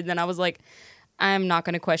wounded? Then I was like, I'm not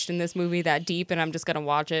going to question this movie that deep, and I'm just going to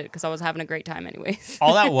watch it because I was having a great time anyways.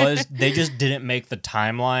 All that was, they just didn't make the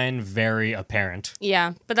timeline very apparent.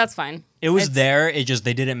 Yeah, but that's fine. It was It's- there, it just,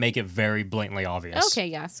 they didn't make it very blatantly obvious. Okay,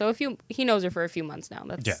 yeah. So he knows her for a few months now.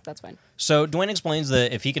 That's fine. So Dwayne explains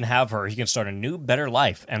that if he can have her, he can start a new, better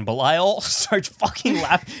life. And Belial starts fucking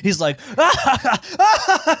laughing. He's like,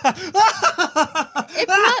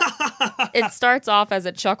 It starts off as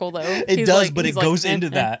a chuckle though. It does, but it goes into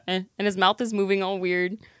that. and his mouth is moving all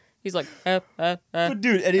weird. He's like, but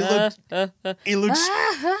dude, and he looks,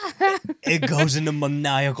 it goes into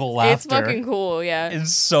maniacal laughter. It's fucking cool, yeah.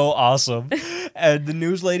 It's so awesome. And the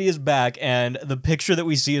news lady is back, and the picture that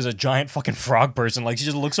we see is a giant fucking frog person. Like, she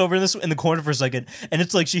just looks over in the corner for a second, and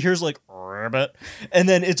it's like she hears like rabbit, and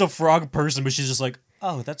then it's a frog person, but she's just like,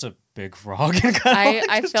 oh, that's a big frog. And kinda,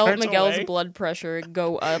 I just felt turns Miguel's away. blood pressure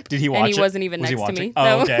go up. Did he watch and it? he wasn't even Was he next to watching? me. Oh,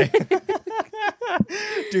 No. okay.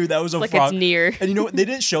 Dude, that was a Like frog. it's near. And you know what? They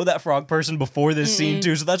didn't show that frog person before this scene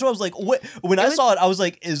too, so that's why I was like, what? When I saw it, I was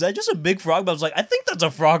like, is that just a big frog? But I was like, I think that's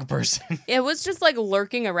a frog person. It was just like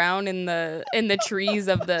lurking around in the trees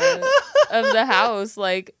of the house,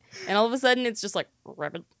 like, and all of a sudden it's just like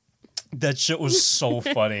rabbit. That shit was so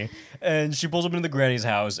funny. And she pulls up into the granny's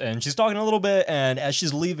house, and she's talking a little bit, and as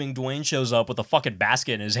she's leaving, Dwayne shows up with a fucking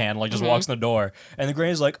basket in his hand, like, just walks in the door. And the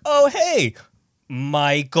granny's like, oh, hey,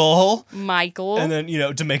 Michael. Michael. And then,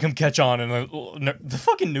 to make him catch on, and the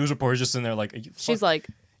fucking news reporter's just in there like, are you She's like,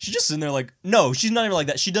 she's just sitting there like, no, she's not even like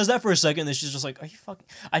that. She does that for a second, then she's just like, are you fucking,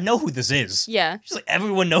 I know who this is. yeah. She's like,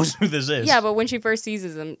 everyone knows who this is. Yeah, but when she first sees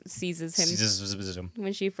him,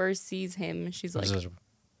 when she first sees him, she's like,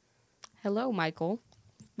 hello, Michael.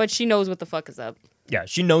 But she knows what the fuck is up. Yeah,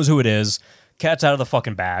 she knows who it is. Cat's out of the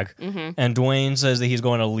fucking bag. And Dwayne says that he's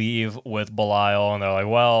going to leave with Belial. And they're like,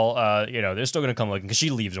 well, they're still going to come looking because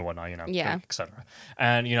she leaves and whatnot, Yeah. et cetera.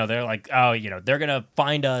 And, they're like, oh, they're going to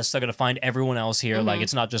find us. They're going to find everyone else here. Like,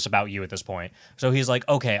 it's not just about you at this point. So he's like,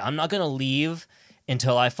 okay, I'm not going to leave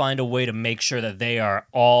until I find a way to make sure that they are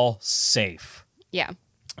all safe. Yeah.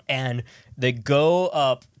 And they go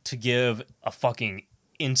up to give a fucking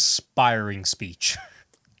inspiring speach.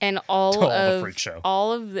 And To all the freak show.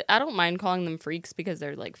 all of the, I don't mind calling them freaks because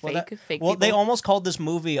they're like fake Well, people. they almost called this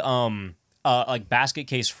movie like Basket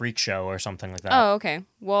Case Freak Show or something like that. Oh, okay.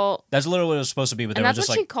 Well, That's literally what it was supposed to be, but they and were that's just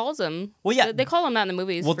what like, she calls them. Well, yeah. They call them that in the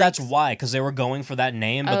movies. well, that's why, because they were going for that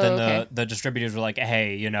name, but Oh, then okay. the distributors were like,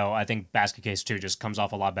 hey, I think Basket Case 2 just comes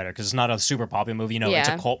off a lot better because it's not a super popular movie. It's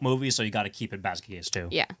Yeah. a cult movie, so you got to keep it Basket Case 2.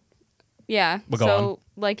 Yeah. Yeah. But go So,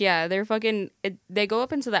 like, yeah, they're fucking. They go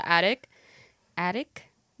up into the attic. Attic?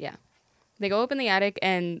 Yeah. They go up in the attic,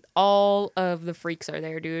 and all of the freaks are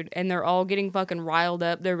there, dude. And they're all getting fucking riled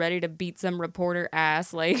up. They're ready to beat some reporter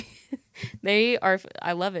ass. Like, they are.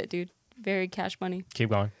 I love it, dude. Very Cash Money. Keep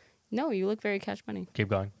going. No, you look very Cash Money. Keep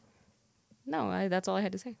going. No, that's all I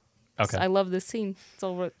had to say. Okay. I love this scene. That's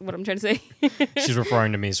all what I'm trying to say. She's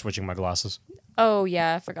referring to me switching my glasses. Oh,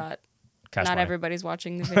 yeah, I forgot. Cash Not money. everybody's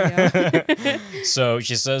watching the video. So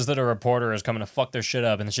she says that a reporter is coming to fuck their shit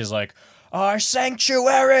up, and then she's like, our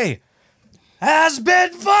sanctuary has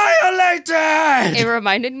been violated! It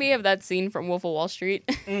reminded me of that scene from Wolf of Wall Street.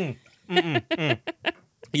 You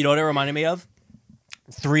know what it reminded me of?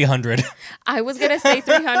 300. I was gonna say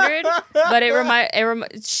 300,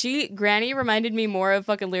 but Granny reminded me more of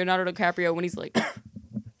fucking Leonardo DiCaprio when he's like,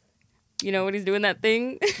 when he's doing that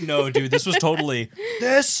thing. No, dude, this was totally,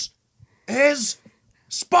 this is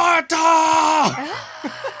Sparta!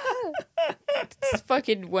 It's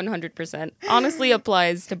fucking 100%. Honestly,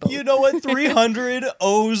 applies to both. You know what? 300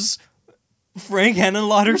 owes Frank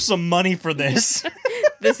Henenlotter some money for this.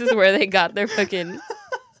 This is where they got their fucking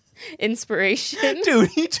inspiration. Dude,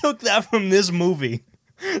 he took that from this movie.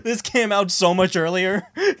 This came out so much earlier.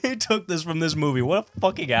 He took this from this movie. What a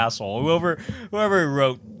fucking asshole. Whoever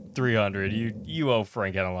wrote 300, you owe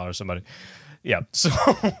Frank Henenlotter somebody. Yeah, so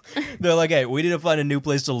they're like, hey, we need to find a new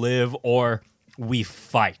place to live or we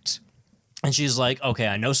fight. And she's like, okay,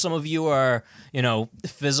 I know some of you are,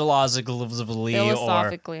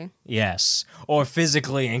 philosophically or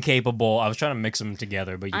physically incapable. I was trying to mix them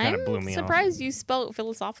together, but you kind of blew me I'm off. surprised you spelled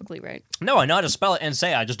philosophically right. No, I know how to spell it and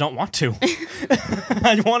say it. I just don't want to.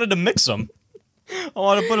 I wanted to mix them. I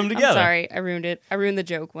want to put them together. I'm sorry, I ruined it. I ruined the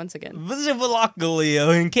joke once again. Physically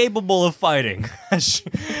incapable of fighting.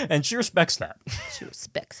 And she respects that. She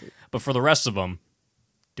respects it. But for the rest of them,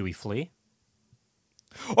 Do we flee?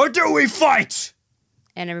 Or do we fight?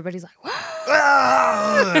 And everybody's like,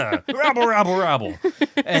 what? Rabble, rabble, rabble.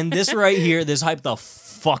 And this right here, this hyped the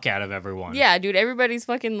fuck out of everyone. Yeah, dude, everybody's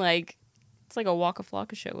fucking like, it's like a Waka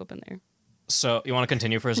Flocka show up in there. So, you want to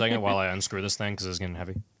continue for a second while I unscrew this thing because it's getting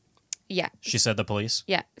heavy? Yeah. She said the police?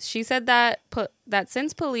 Yeah. She said that that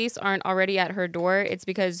since police aren't already at her door, it's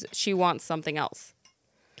because she wants something else.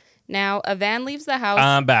 Now, a van leaves the house.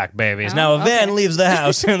 I'm back, babies. Oh, Now, a van okay. leaves the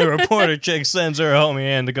house, and the reporter chick sends her homie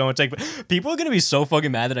in to go and take... People are going to be so fucking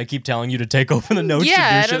mad that I keep telling you to take over the notes.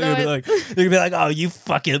 Yeah, to do I don't shit. know. They're going to be like, oh, you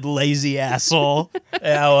fucking lazy asshole.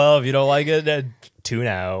 Yeah, well, if you don't like it, then tune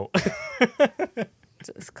out.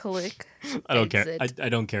 Just click. I don't care. Exit. I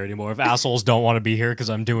don't care anymore. If assholes don't want to be here because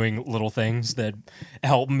I'm doing little things that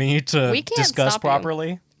help me to We can't discuss stop you.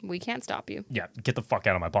 properly... We can't stop you. Yeah, get the fuck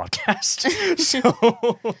out of my podcast. So,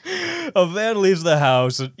 a van leaves the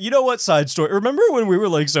house. You know what? Side story. Remember when we were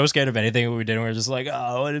like so scared of anything we did? And we were just like,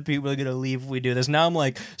 oh, what if people are gonna leave if we do this? Now I'm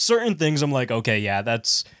like, certain things I'm like, okay, yeah,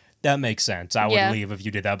 that makes sense. I would Yeah. leave if you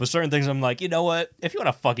did that. But certain things I'm like, you know what? If you want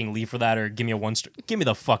to fucking leave for that or give me a 1 star, give me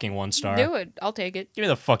the fucking 1 star. Do it. I'll take it. Give me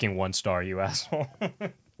the fucking 1 star, you asshole.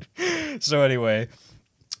 So anyway,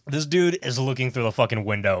 this dude is looking through the fucking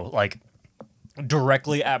window, like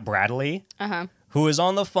directly at Bradley. Uh-huh. Who is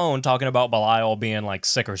on the phone talking about Belial being like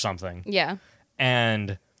sick or something. Yeah.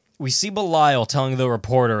 And we see Belial telling the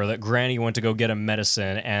reporter that Granny went to go get him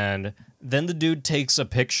medicine, and then the dude takes a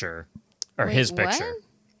picture, or Wait, his what? picture.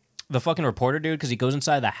 The fucking reporter dude, because he goes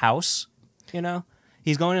inside the house, you know?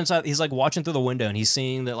 He's going inside, he's like watching through the window, and he's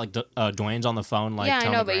seeing that like Dwayne's on the phone. Like, Yeah, I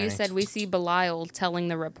telling know, the but you Granny. said we see Belial telling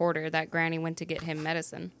the reporter that Granny went to get him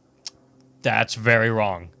medicine. That's very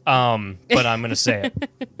wrong. But I'm going to say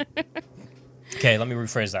it. Okay, let me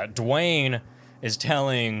rephrase that. Dwayne is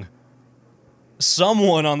telling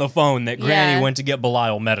someone on the phone that Granny Yeah. went to get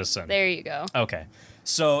Belial medicine. There you go. Okay.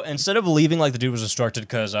 So instead of leaving like the dude was instructed,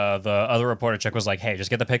 because the other reporter chick was like, hey, just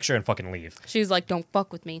get the picture and fucking leave. She's like, don't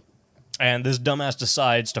fuck with me. And this dumbass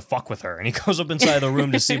decides to fuck with her. And he goes up inside the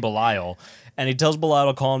room to see Belial. And he tells Belial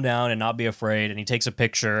to calm down and not be afraid. And he takes a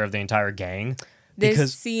picture of the entire gang.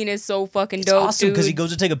 This scene is so fucking It's dope, awesome dude. because he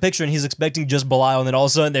goes to take a picture and he's expecting just Belial, and then all of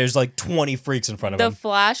a sudden there's like 20 freaks in front of The him.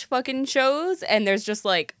 flash fucking shows, and there's just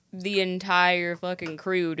like the entire fucking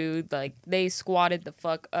crew, dude. Like they squatted the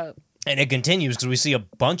fuck up. And it continues because we see a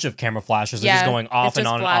bunch of camera flashes. They're Yeah, just going off it's and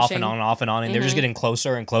just on and off flashing. and on and off and on. And they're just getting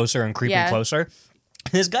closer and closer and creeping Yeah. closer.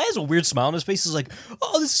 And this guy has a weird smile on his face. He's like,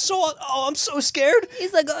 oh, this is so, oh, I'm so scared.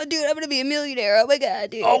 He's like, oh, dude, I'm gonna be a millionaire. Oh my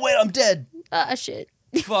god, dude. Oh, wait, I'm dead. Ah, shit.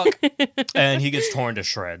 Fuck. And he gets torn to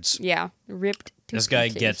shreds. Yeah, ripped. To This guy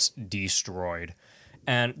pieces. gets destroyed.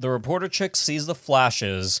 And the reporter chick sees the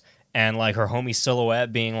flashes and like her homie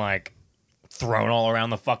silhouette being like thrown all around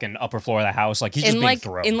the fucking upper floor of the house. Like he's just in being like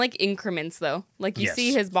thrown. in like increments though. Like you Yes.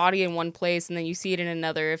 see his body in one place, and then you see it in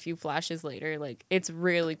another a few flashes later. Like it's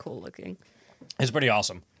really cool looking. It's pretty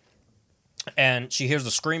awesome. And she hears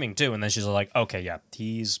the screaming too, and then she's like, okay, yeah,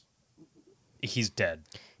 he's dead.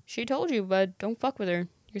 She told you, bud, don't fuck with her.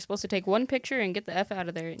 You're supposed to take one picture and get the F out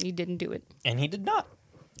of there, and you didn't do it. And he did not.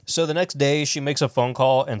 So the next day, she makes a phone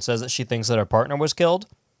call and says that she thinks that her partner was killed.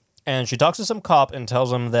 And she talks to some cop and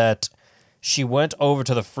tells him that she went over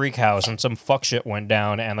to the freak house and some fuck shit went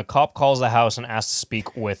down. And the cop calls the house and asks to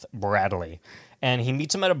speak with Bradley. And he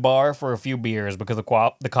meets him at a bar for a few beers because the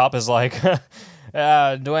cop is like,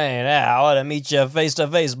 Dwayne, I want to meet you face to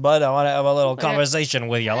face, bud. I want to have a little conversation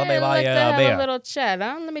with you. Let me I'd buy like you to a have beer. a little chat,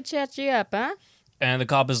 huh? Let me chat you up, huh? And the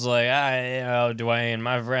cop is like, Dwayne,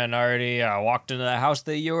 my friend already walked into the house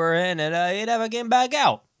that you were in, and he never came back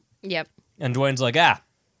out. Yep. And Dwayne's like,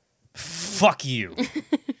 fuck you.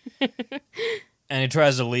 And he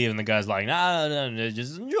tries to leave, and the guy's like, no,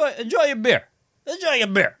 just enjoy your beer. Enjoy your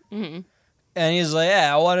beer. Mm-hmm. And he's like,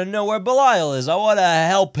 I want to know where Belial is. I want to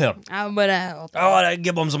help him. I'm gonna help. I want to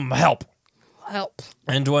give him some help. Help.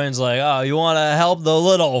 And Dwayne's like, oh, you want to help the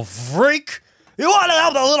little freak? You want to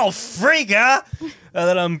help the little freak, huh? And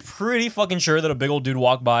then I'm pretty fucking sure that a big old dude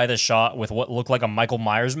walked by the shot with what looked like a Michael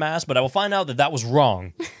Myers mask, but I will find out that that was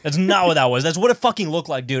wrong. That's not what that was. That's what it fucking looked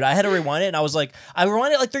like, dude. I had to rewind it, and I was like, I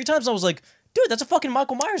rewound it like 3 times, and I was like, dude, that's a fucking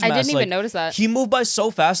Michael Myers mask. I didn't even Like, notice that. He moved by so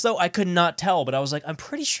fast, though, I could not tell, but I was like, I'm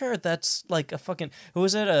pretty sure that's like a fucking, who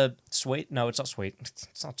is it, Swayze? No, it's not Swayze.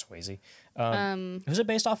 It's not Swayze. Who's it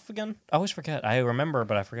based off again? I always forget. I remember,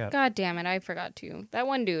 but I forget. God damn it, I forgot to. That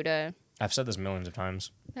one dude, I've said this millions of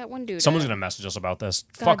times. Someone's gonna message us about this.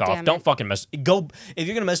 God Fuck off. damn Don't it. fucking mess. Go if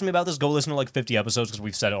you're gonna message me about this. Go listen to like 50 episodes because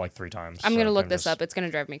we've said it like 3 times. I'm So gonna look this just- up. It's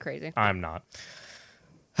gonna drive me crazy. I'm not.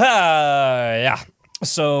 Yeah.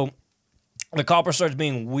 So The copper starts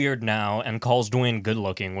being weird now and calls Dwayne good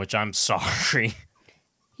looking, which I'm sorry.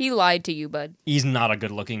 He lied to you, bud. He's not a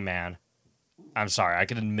good looking man. I'm sorry. I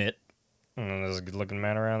can admit there's a good looking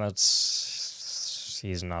man around.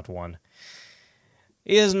 He's not one.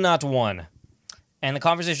 He is not one. And the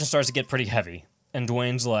conversation starts to get pretty heavy. And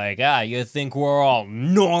Dwayne's like, you think we're all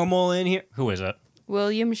normal in here? Who is it?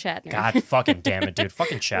 William Shatner. God fucking damn it, dude.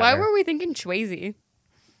 Fucking Shatner. Why were we thinking Swayze?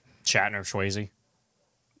 Shatner, Swayze.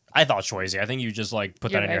 I thought Swayze. I think you just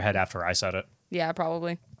put that in your head after I said it. Yeah,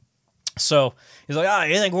 probably. So he's like,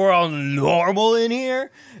 you think we're all normal in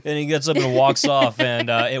here? And he gets up and walks off. And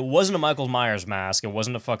it wasn't a Michael Myers mask. It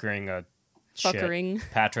wasn't a fuckering Fuckering.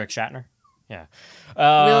 Patrick Shatner? Yeah.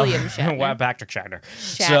 William Shatner. Patrick Shatner.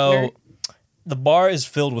 Shatner. So the bar is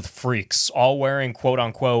filled with freaks, all wearing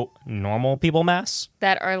quote-unquote normal people masks.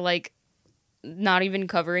 That are not even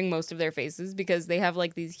covering most of their faces because they have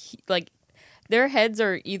these their heads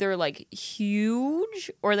are either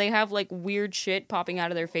huge or they have weird shit popping out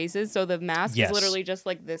of their faces. So the mask Yes. is literally just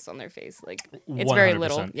this on their face. It's very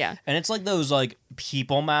little. 100%. Yeah. And it's those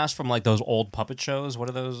people masks from those old puppet shows. What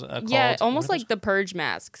are those called? Yeah, almost What are like the Purge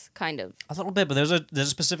masks, kind of. a little bit, but there's a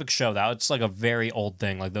specific show that it's a very old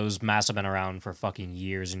thing. Those masks have been around for fucking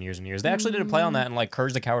years and years and years. They actually did a play on that in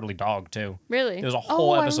Courage the Cowardly Dog too. Really? There's a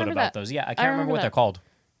whole I episode remember about that. those. Yeah, I can't remember what that. they're called.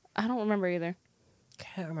 I don't remember either.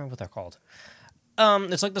 Can't remember what they're called.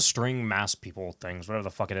 It's the string mask people things, whatever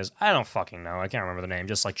the fuck it is. I don't fucking know. I can't remember the name.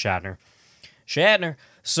 Just like Shatner.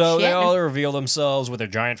 So they all reveal themselves with their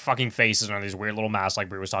giant fucking faces and these weird little masks like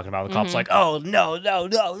Brie was talking about. The cop's like, oh, no. Oh,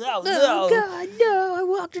 God, no. I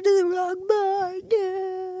walked into the wrong bar.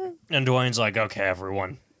 No. And Dwayne's like, okay,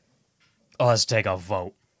 everyone, let's take a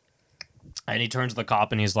vote. And he turns to the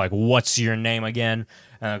cop and he's like, what's your name again?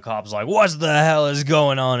 And the cop's like, what the hell is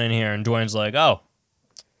going on in here? And Dwayne's like, oh,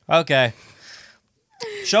 okay.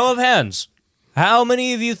 Show of hands. How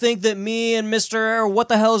many of you think that me and Mr. What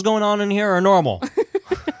the hell is going on in here are normal?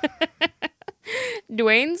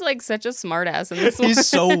 Dwayne's such a smartass in this one. He's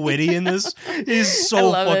so witty in this. He's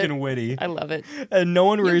so fucking witty. I love it. And no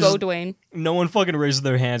one raises. Go, Dwayne. No one fucking raises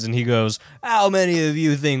their hands, and he goes, "How many of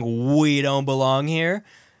you think we don't belong here?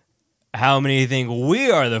 How many think we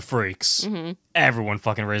are the freaks?" Mm-hmm. Everyone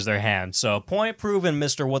fucking raised their hand. So point proven,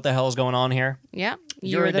 Mr. What the hell is going on here? Yeah,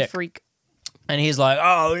 You're a the dick. freak. And he's like,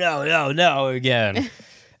 "Oh no!" again,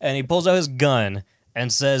 and he pulls out his gun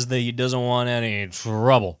and says that he doesn't want any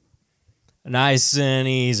trouble. Nice and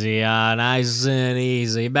easy, nice and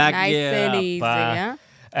easy. Back Nice and easy, yeah.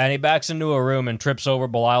 And he backs into a room and trips over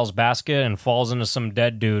Belial's basket and falls into some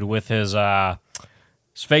dead dude with his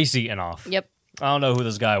face eaten off. Yep, I don't know who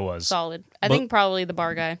this guy was. solid. I think probably the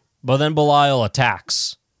bar guy. But then Belial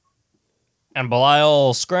attacks. And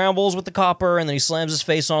Belial scrambles with the copper, and then he slams his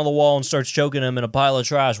face onto the wall and starts choking him in a pile of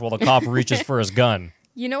trash while the cop reaches for his gun.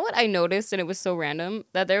 You know what I noticed, and it was so random,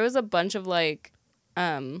 that there was a bunch of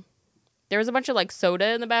soda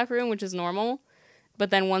in the back room, which is normal. But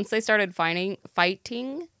then once they started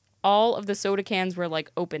fighting, all of the soda cans were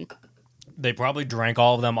open. They probably drank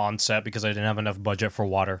all of them on set because they didn't have enough budget for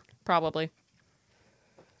water. Probably.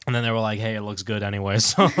 And then they were like, hey, it looks good anyway,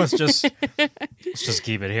 so let's just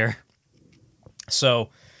keep it here. So,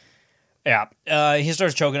 yeah, he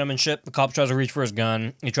starts choking him and shit. The cop tries to reach for his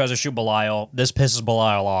gun. He tries to shoot Belial. This pisses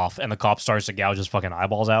Belial off, and the cop starts to gouge his fucking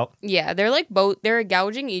eyeballs out. Yeah, they're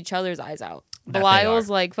gouging each other's eyes out. That they Belial's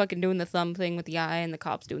fucking doing the thumb thing with the eye, and the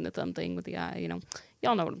cop's doing the thumb thing with the eye.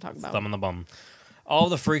 Y'all know what I'm talking about. Thumb in the bum. All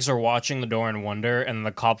the freaks are watching the door in wonder, and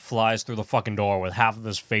the cop flies through the fucking door with half of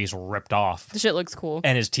his face ripped off. The shit looks cool.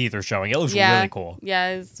 And his teeth are showing. It looks Yeah, really cool.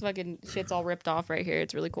 Yeah, his fucking shit's all ripped off right here.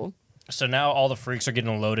 It's really cool. So now all the freaks are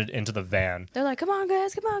getting loaded into the van. They're like, come on,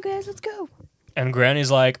 guys, let's go. And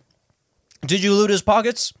Granny's like, did you loot his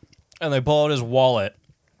pockets? And they pull out his wallet.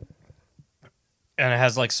 And it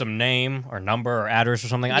has some name or number or address or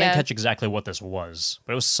something. I didn't Yeah. catch exactly what this was,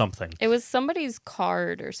 but it was something. It was somebody's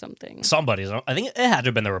card or something. Somebody's. I think it had to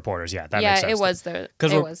have been the reporters. Yeah, that makes sense. It was.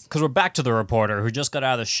 Because we're back to the reporter who just got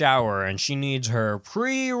out of the shower and she needs her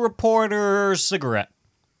pre-reporter cigarette.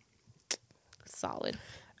 Solid.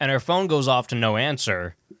 And her phone goes off to no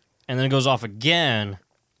answer, and then it goes off again,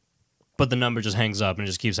 but the number just hangs up and it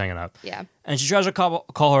just keeps hanging up. Yeah. And she tries to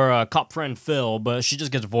call her cop friend Phil, but she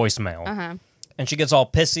just gets voicemail. Uh-huh. And she gets all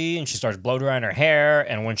pissy, and she starts blow drying her hair,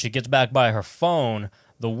 and when she gets back by her phone,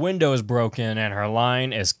 the window is broken, and her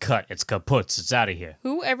line is cut. It's kaput. It's out of here.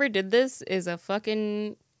 Whoever did this is a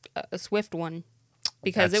fucking a swift one.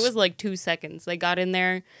 Because it was 2 seconds. They got in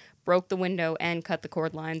there, broke the window, and cut the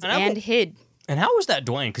cord lines, and hid. And how was that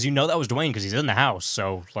Dwayne? Because you know that was Dwayne because he's in the house.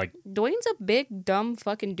 So, like, Dwayne's a big, dumb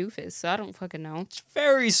fucking doofus, so I don't fucking know. it's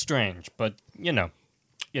very strange, but you know.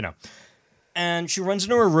 And she runs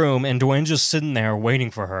into her room, and Dwayne's just sitting there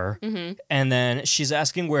waiting for her. Mm-hmm. And then she's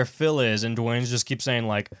asking where Phil is, and Dwayne just keeps saying,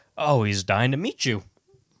 like, oh, he's dying to meet you.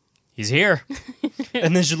 He's here.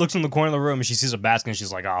 And then she looks in the corner of the room, and she sees a basket, and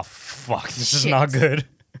she's like, oh, fuck, this is not good.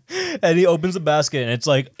 And he opens the basket, and it's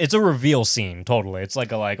like, it's a reveal scene, totally. It's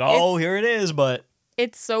like, here it is, but...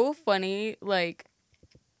 It's so funny, like,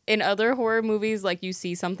 in other horror movies, like, you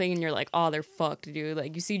see something, and you're like, oh, they're fucked, dude.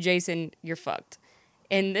 Like, you see Jason, you're fucked.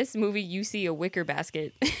 In this movie, you see a wicker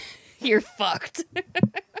basket, you're fucked.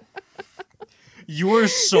 You are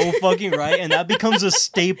so fucking right, and that becomes a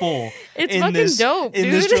staple It's fucking dope, in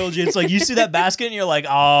this dude. trilogy. It's like you see that basket and you're like,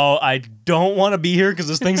 oh, I don't want to be here because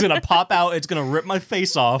this thing's gonna pop out. It's gonna rip my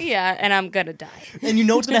face off. Yeah, and I'm gonna die. And you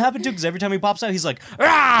know what's gonna happen too, because every time he pops out, he's like,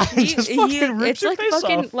 ah, and just fucking rips it's your like face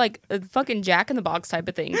fucking off. like a fucking Jack in the Box type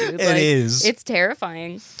of thing, dude. It is. It's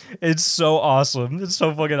terrifying. It's so awesome. It's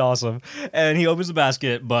so fucking awesome. And he opens the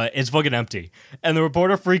basket, but it's fucking empty. And the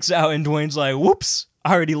reporter freaks out, and Dwayne's like, whoops.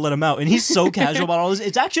 I already let him out. And he's so casual about all this.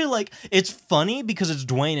 It's actually like, it's funny because it's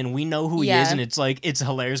Dwayne and we know who he is. And it's like, it's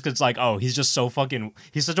hilarious because it's like, oh, he's just so fucking,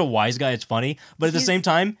 he's such a wise guy. It's funny. But at the same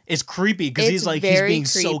time, it's creepy because he's like, he's being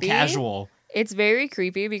so casual. It's very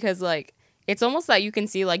creepy because like, it's almost like you can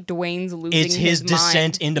see like Dwayne's losing It's his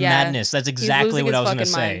descent mind. into madness. That's exactly what I was going to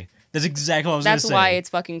say. Mind. That's exactly what I was going to say. That's why it's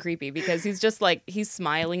fucking creepy because he's just like, he's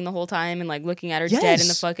smiling the whole time and like looking at her dead in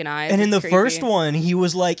the fucking eyes. And in the creepy. first one, he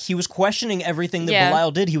was like, he was questioning everything that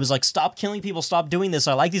Belial did. He was like, stop killing people, stop doing this.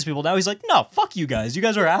 I like these people. Now he's like, no, fuck you guys. You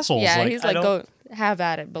guys are assholes. Yeah, he's like, go have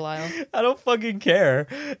at it, Belial. I don't fucking care.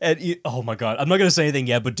 And oh my God, I'm not going to say anything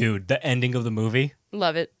yet, but dude, the ending of the movie.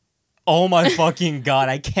 Love it. Oh my fucking God,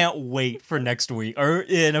 I can't wait for next week. Or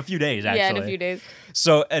in a few days, actually. Yeah, in a few days.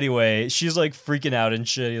 So anyway, she's like freaking out and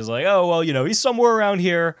shit. He's like, oh, well, you know, he's somewhere around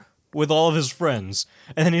here with all of his friends.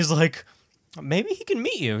 And then he's like, maybe he can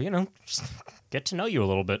meet you, you know, just get to know you a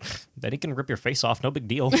little bit. Then he can rip your face off. No big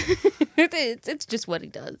deal. It's just what he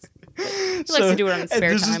does. He likes to do it on his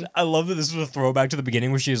spare time. I love that this is a throwback to the beginning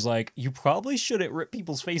where she's like, you probably shouldn't rip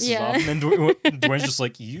people's faces off. And then Dwayne's just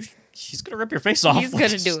like, she's going to rip your face off. He's going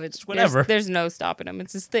to do it. Whatever. There's no stopping him.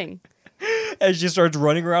 It's his thing. And she starts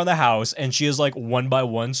running around the house, and she is like one by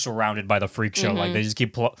one surrounded by the freak show. Like they just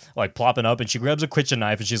keep plopping up, and she grabs a kitchen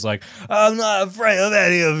knife, and she's like, "I'm not afraid of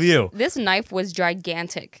any of you." This knife was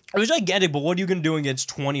gigantic. It was gigantic, but what are you gonna do against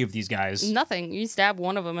 20 of these guys? Nothing. You stab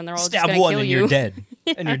one of them, and they're all stab just gonna one, kill and you. you're dead.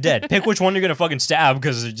 And you're dead. Pick which one you're gonna fucking stab,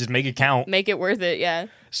 because just make it count. Make it worth it. Yeah.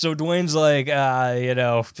 So Dwayne's like,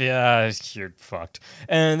 you're fucked.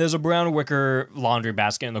 And there's a brown wicker laundry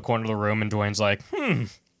basket in the corner of the room, and Dwayne's like,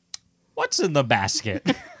 what's in the basket?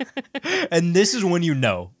 And this is when you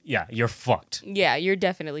know, you're fucked. Yeah, you're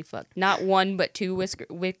definitely fucked. Not one, but two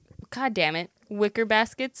God damn it. Wicker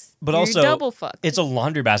baskets. But you're also, double fucked. It's a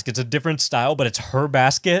laundry basket. It's a different style, but it's her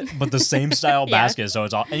basket, but the same style basket. So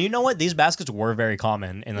it's all. And you know what? These baskets were very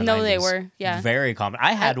common in the 90s. No, they were. Yeah. Very common.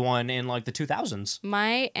 I had one in like the 2000s.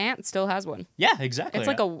 My aunt still has one. Yeah, exactly.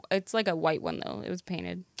 It's like a white one though. It was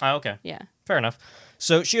painted. Oh, okay. Yeah. Fair enough.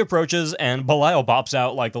 So she approaches, and Belial pops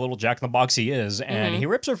out like the little Jack in the Box he is, and he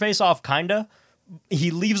rips her face off, kinda.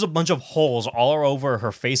 He leaves a bunch of holes all over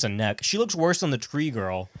her face and neck. She looks worse than the tree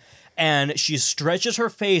girl. And she stretches her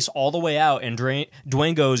face all the way out, and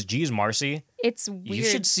Dwayne goes, geez, Marcy. It's weird. You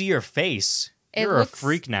should see your face. You're a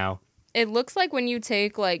freak now. It looks like when you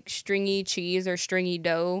take, like, stringy cheese or stringy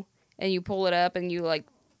dough, and you pull it up and you, like,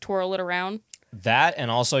 twirl it around. That, and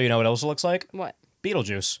also, you know what else it looks like? What?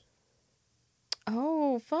 Beetlejuice.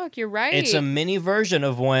 Oh, fuck, you're right. It's a mini version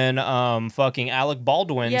of when fucking Alec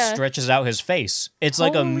Baldwin stretches out his face. It's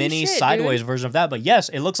like a mini sideways version of that. But yes,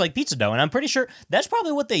 it looks like pizza dough. And I'm pretty sure that's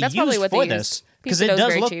probably what they used for this. Because it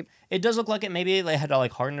does look cheap. It does look like it. Maybe they had to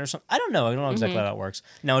like harden it or something. I don't know exactly how that works.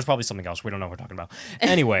 No, it's probably something else. We don't know what we're talking about.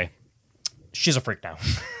 Anyway, she's a freak now.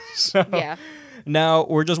 So, yeah. Now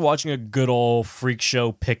we're just watching a good old freak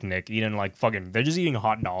show picnic, eating like fucking. They're just eating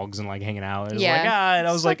hot dogs and like hanging out. It's like, and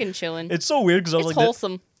I was like, fucking chilling. It's so weird because I was like,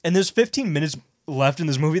 wholesome. And there's 15 minutes left in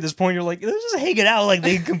this movie. At this point, you're like, they're just hanging out. Like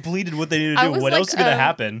they completed what they needed to do. What else is gonna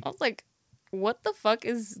happen? I was like, what the fuck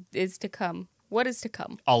is to come? What is to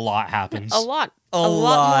come? A lot happens. A lot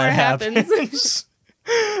more happens.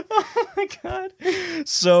 Oh my God.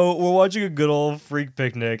 So we're watching a good old freak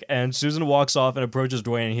picnic, and Susan walks off and approaches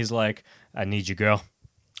Dwayne, and he's like, I need you, girl.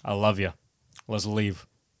 I love you. Let's leave.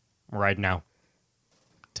 Right now.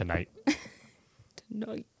 Tonight.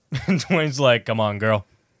 Tonight. And Dwayne's like, come on, girl.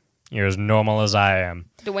 You're as normal as I am.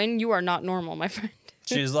 Dwayne, you are not normal, my friend.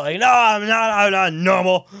 She's like, no, I'm not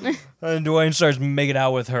normal. And Dwayne starts making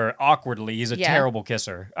out with her awkwardly. He's a terrible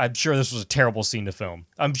kisser. I'm sure this was a terrible scene to film.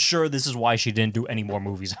 I'm sure this is why she didn't do any more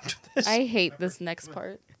movies after this. I hate this next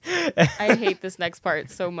part. I hate this next part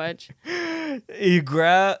so much.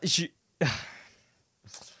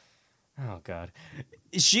 Oh, God.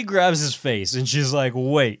 She grabs his face, and she's like,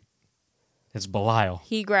 wait. It's Belial.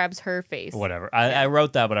 He grabs her face. Whatever. I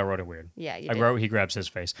wrote that, but I wrote it weird. Yeah, you I did. wrote he grabs his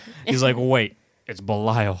face. He's like, wait. It's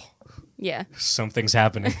Belial. Yeah. Something's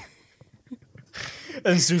happening.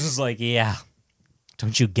 And Susan's like, yeah.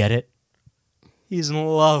 Don't you get it? He's in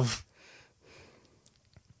love.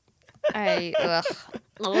 Ugh.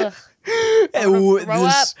 And Grow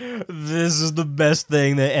up. this is the best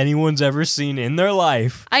thing that anyone's ever seen in their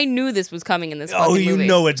life. I knew this was coming in this fucking Oh, movie. you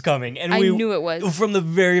know it's coming. And I knew it was. From the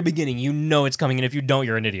very beginning, you know it's coming. And if you don't,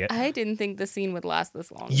 you're an idiot. I didn't think the scene would last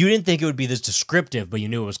this long. You didn't think it would be this descriptive, but you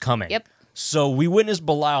knew it was coming. Yep. So we witnessed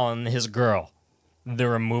Belial and his girl. They're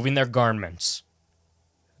removing their garments.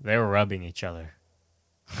 They're rubbing each other.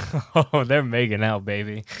 Oh, they're making out,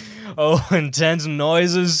 baby. Oh, intense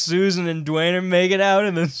noises. Susan and Dwayne are making out,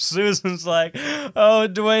 and then Susan's like, oh,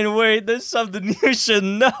 Dwayne, wait, there's something you should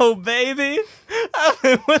know, baby. I've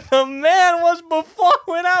been with a man once before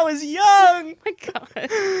when I was young. Oh my God.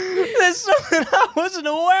 There's something I wasn't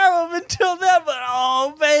aware of until then, but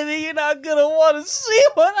oh, baby, you're not gonna want to see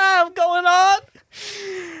what I have going on.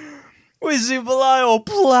 We see Belial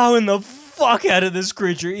plowing the fuck out of this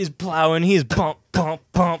creature. He's plowing. He's pump, pump,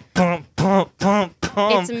 pump, pump, pump, pump,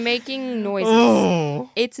 pump. It's making noises.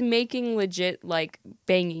 Oh. It's making legit, like,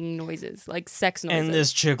 banging noises, like sex noises. And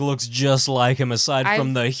this chick looks just like him, aside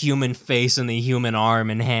from the human face and the human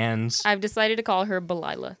arm and hands. I've decided to call her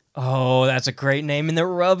Belila. Oh, that's a great name. And they're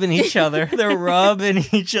rubbing each other. They're rubbing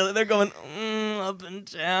each other. They're going up and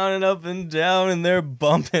down, and they're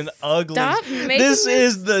bumping uglies. Stop making This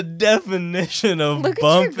is the definition of Look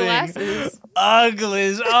bumping at your glasses.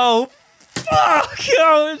 uglies. Oh, fuck.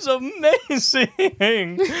 Oh, it's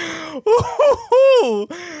amazing. Woo-hoo-hoo.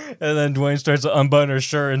 And then Dwayne starts to unbutton her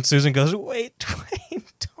shirt, and Susan goes, wait, Dwayne,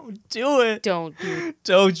 don't do it. Don't, dude.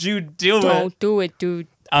 Don't you do it. Don't do it, dude.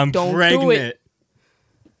 I'm Don't do pregnant. it.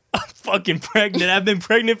 I'm fucking pregnant. I've been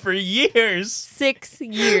pregnant for years. 6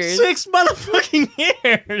 years. 6 motherfucking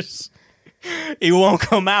years. He won't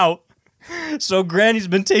come out. So Granny's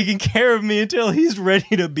been taking care of me until he's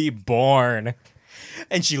ready to be born.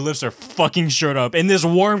 And she lifts her fucking shirt up, and this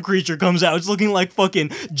worm creature comes out. It's looking like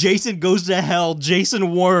fucking Jason Goes to Hell,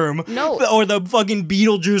 Jason Worm. No. Or the fucking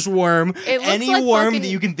Beetlejuice worm. It looks Any like worm fucking- that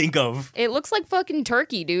you can think of. It looks like fucking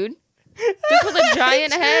turkey, dude. Just with a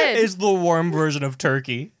giant head. It's the worm version of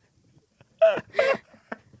turkey.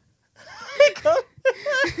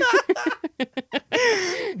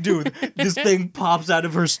 Dude, this thing pops out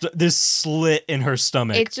of her this slit in her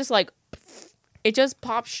stomach. It's just like, it just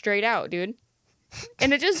pops straight out, dude.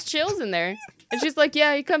 And it just chills in there. And she's like,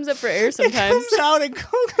 yeah, he comes up for air sometimes. It comes out and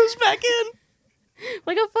goes back in.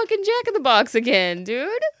 Like a fucking Jack in the Box again, dude.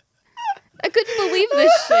 I couldn't believe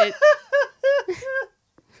this shit.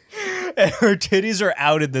 And her titties are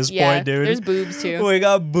out at this Yeah, point, dude. there's boobs too. We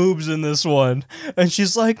got boobs in this one. And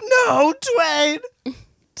she's like, no, Dwayne,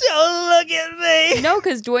 don't look at me. No,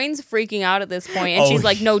 because Dwayne's freaking out at this point, and Oh, she's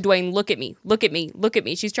like, no, Dwayne, look at me. Look at me. Look at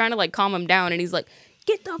me. She's trying to like calm him down, and he's like,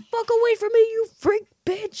 get the fuck away from me, you freak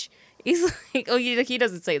bitch. He's like, oh, he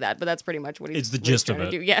doesn't say that, but that's pretty much what he's It's the gist of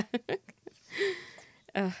trying to it. do. Yeah.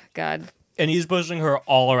 Oh, God. And he's pushing her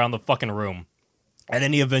all around the fucking room. And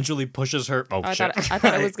then he eventually pushes her. Oh, I shit. thought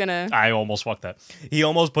I was gonna. I almost fucked that. He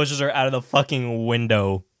almost pushes her out of the fucking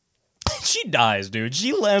window. She dies, dude.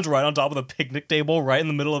 She lands right on top of the picnic table, right in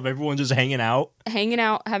the middle of everyone just hanging out, Hanging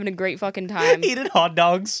out, having a great fucking time. eating hot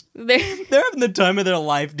dogs. They're They're having the time of their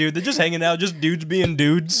life, dude. They're just hanging out, just dudes being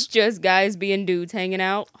dudes. just guys being dudes, hanging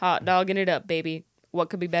out, hot dogging it up, baby. What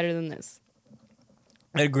could be better than this?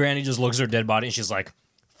 And Granny just looks at her dead body and she's like,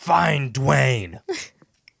 fine, Dwayne.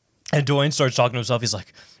 And Dwayne starts talking to himself. He's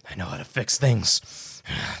like, I know how to fix things.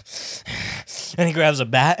 And he grabs a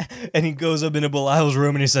bat and he goes up into Belial's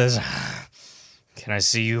room and he says, can I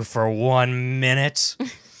see you for 1 minute?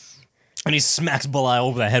 And he smacks Belial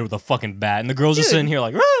over the head with a fucking bat. And the girl's just Dude. sitting here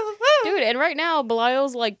like, "Rah, rah." Dude, and right now,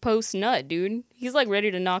 Belial's like post nut, dude. He's like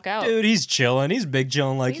ready to knock out. Dude, he's chilling. He's big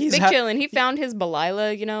chilling. Like he's big chilling. He found his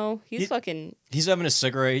Belila, you know. He's fucking. He's having a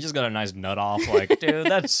cigarette. He just got a nice nut off. Like, dude,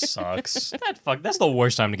 that sucks. That's the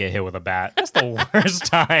worst time to get hit with a bat. That's the worst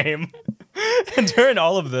time. And during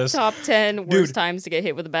all of this, Top 10 worst Dude. times to get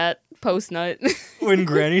hit with a bat post nut. when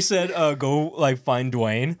Granny said, go, like, find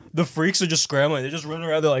Dwayne, the freaks are just scrambling. They're just running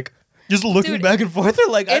around. They're like, Just looking Dude, back and forth. They're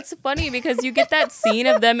like, It's funny because you get that scene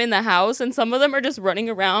of them in the house, and some of them are just running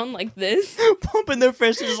around like this. pumping their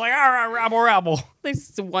fists, just like, rabble, rabble.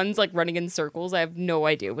 There's one's like running in circles. I have no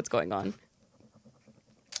idea what's going on.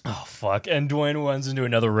 Oh, fuck. And Dwayne runs into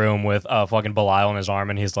another room with fucking Belial on his arm,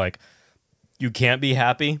 and he's like, you can't be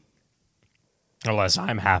happy unless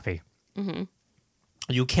I'm happy. Mm-hmm.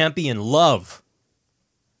 You can't be in love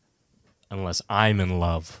unless I'm in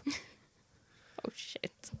love. Oh,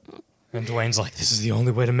 shit. And Dwayne's like, this is the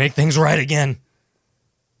only way to make things right again.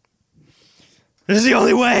 This is the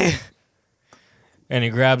only way. And he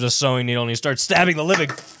grabs a sewing needle and he starts stabbing the living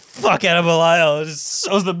fuck out of Belial. And just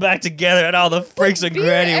sews them back together, and all the freaks and beer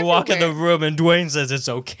granny walk in the everywhere. room, and Dwayne says it's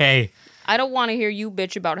okay. I don't want to hear you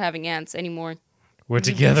bitch about having ants anymore. We're You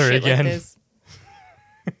do together shit like again. this.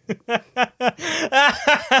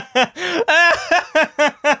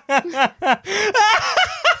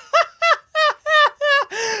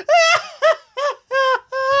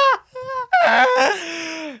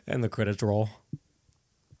 And the credits roll.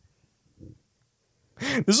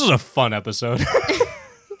 This was a fun episode.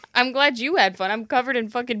 I'm glad you had fun. I'm covered in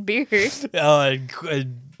fucking beer.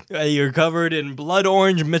 You're covered in blood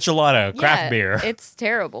orange michelada, craft Yeah, beer. It's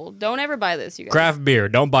terrible. Don't ever buy this, you guys. Craft beer.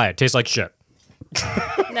 Don't buy it. Tastes like shit.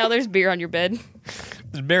 Now there's beer on your bed.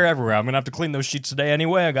 There's beer everywhere. I'm gonna have to clean those sheets today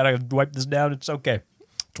anyway. I gotta wipe this down. It's okay.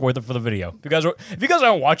 It's worth it for the video. If you guys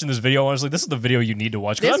aren't watching this video, honestly, this is the video you need to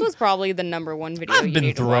watch. 'Cause This was probably the number one video I've you been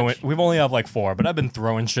need to throwing. watch. We've only have like 4, but I've been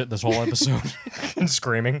throwing shit this whole episode and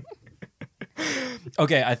screaming.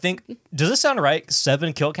 Okay, I think. Does this sound right?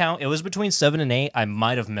 7 kill count. It was between 7 and 8. I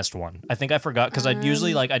might have missed one. I think I forgot because I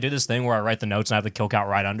usually I do this thing where I write the notes and I have the kill count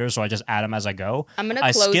right under, so I just add them as I go. I'm gonna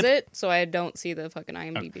I close skip- it so I don't see the fucking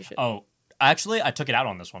IMDb shit. Oh, actually, I took it out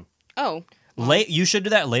on this one. Oh. Late. You should do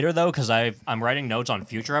that later though, because I'm writing notes on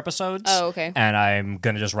future episodes. Oh, okay. And I'm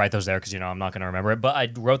gonna just write those there because I'm not gonna remember it. But I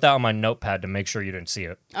wrote that on my notepad to make sure you didn't see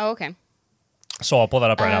it. Oh, okay. So I'll pull that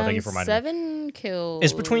up right now. Thank you for reminding me. 7 kills.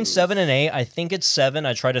 It's between 7 and 8. I think it's 7.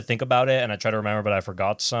 I tried to think about it and I tried to remember, but I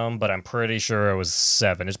forgot some. But I'm pretty sure it was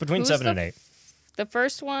 7. It's between Who's 7 the and 8. The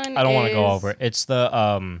first one. I don't want to go is- over it. It's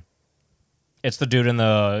the dude in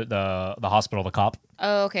the hospital, the cop.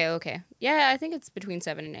 Oh, okay. Yeah, I think it's between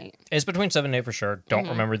 7 and 8. It's between 7 and 8 for sure. Don't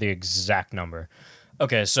remember the exact number.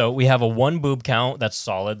 Okay, so we have a 1 boob count. That's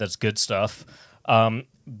solid. That's good stuff.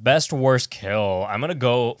 Best worst kill. I'm gonna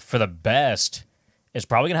go for the best. It's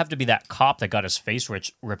probably gonna have to be that cop that got his face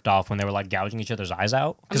ripped off when they were like gouging each other's eyes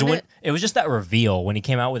out. Because it was just that reveal when he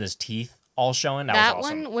came out with his teeth all showing. That was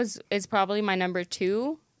awesome. One is probably my number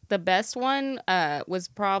 2. The best one was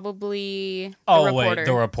probably Oh the wait, reporter.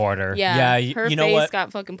 the reporter. Yeah, Yeah, her you know face what?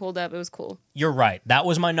 got fucking pulled up. It was cool. You're right. That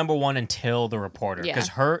was my number 1 until the reporter. Yeah.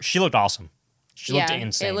 Because she looked awesome. She looked Yeah,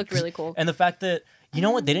 insane. it looked really cool. And the fact that, you know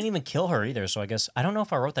what, they didn't even kill her either. So I guess, I don't know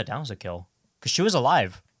if I wrote that down as a kill. Because she was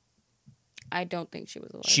alive. I don't think she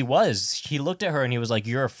was alive. She was. He looked at her and he was like,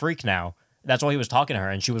 "You're a freak now." That's why he was talking to her,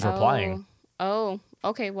 and she was replying. Oh,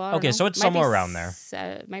 okay. Well, I don't Okay, know. so it's Might be somewhere around there.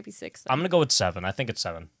 Might be 6. I'm gonna go with 7. I think it's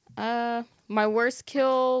 7. My worst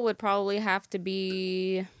kill would probably have to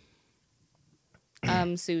be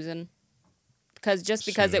Susan.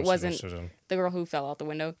 Because it wasn't Susan. the girl who fell out the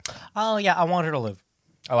window. Oh yeah, I want her to live.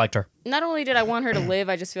 I liked her. Not only did I want her to live,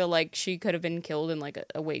 I just feel like she could have been killed in like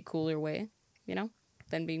a way cooler way,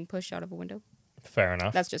 than being pushed out of a window. Fair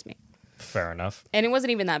enough. That's just me. Fair enough. And it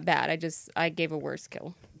wasn't even that bad. I gave a worse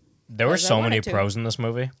kill. There were Because I so many wanted to. pros in this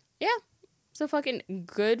movie. Yeah. It's a fucking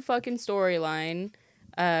good fucking storyline.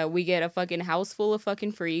 We get a fucking house full of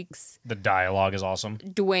fucking freaks. The dialogue is awesome.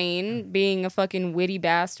 Dwayne being a fucking witty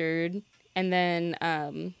bastard. And then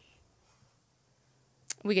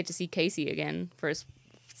we get to see Casey again for a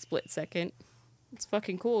split second. It's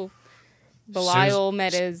fucking cool. Belial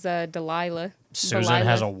met his Delilah. Susan Delilah.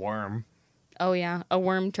 has a worm. Oh, yeah. A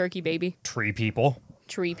worm turkey baby. Tree people.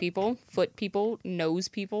 Tree people. Foot people. Nose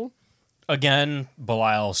people. Again,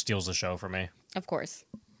 Belial steals the show for me. Of course.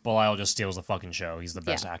 Belial just steals the fucking show. He's the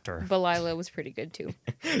best Yeah. actor. Delilah was pretty good, too.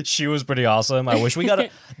 She was pretty awesome. I wish we got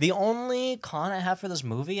the only con I have for this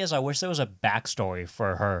movie is I wish there was a backstory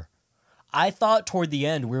for her. I thought toward the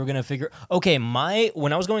end we were gonna figure. Okay,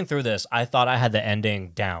 when I was going through this, I thought I had the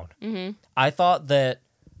ending down. Mm-hmm. I thought that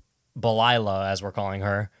Belilah, as we're calling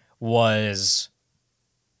her, was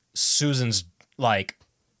Susan's like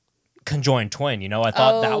conjoined twin. I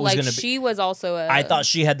thought that was like gonna be. she was also a... I thought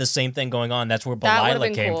she had the same thing going on. That's where That would've Belilah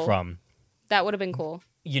been came cool. from. That would have been cool.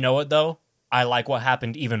 You know what though? I like what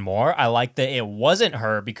happened even more. I like that it wasn't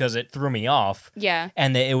her because it threw me off. Yeah.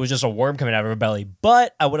 And that it was just a worm coming out of her belly.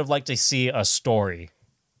 But I would have liked to see a story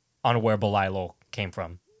on where Belial came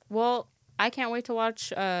from. Well, I can't wait to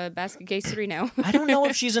watch Basket Case 3 now. I don't know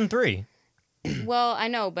if she's in 3. Well, I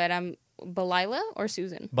know, but Belila or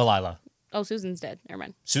Susan? Belila. Oh, Susan's dead. Never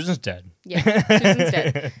mind. Susan's dead. Yeah, Susan's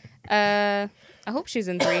dead. I hope she's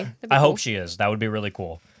in 3. I hope she is. That would be really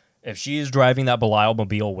cool. If she's driving that Belial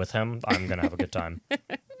mobile with him, I'm going to have a good time.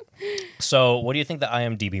 So, what do you think the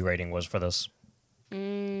IMDb rating was for this? 6.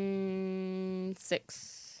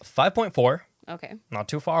 5.4. Okay. Not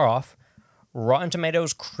too far off. Rotten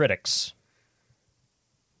Tomatoes critics.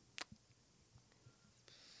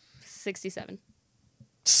 67.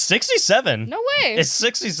 67? No way. It's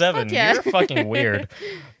 67. Fuck yeah. You're fucking weird.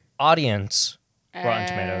 Audience. Rotten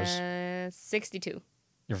Tomatoes. 62.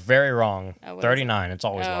 You're very wrong. Oh, what is 39. It's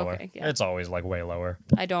always Oh, lower. okay, yeah. It's always like way lower.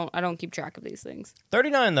 I don't keep track of these things.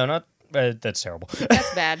 39 though, not that's terrible.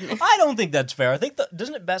 That's bad. I don't think that's fair. I think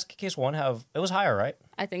doesn't it Basket Case 1 have it was higher, right?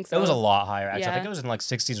 I think so. It was a lot higher actually. I Yeah. think it was in like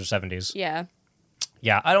 60s or 70s. Yeah.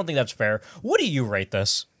 Yeah, I don't think that's fair. What do you rate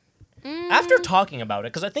this? After talking about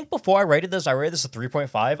it, because I think before I rated this a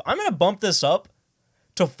 3.5. I'm going to bump this up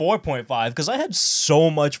to 4.5 because I had so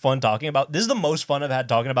much fun talking about. This is the most fun I've had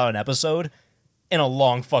talking about an episode in a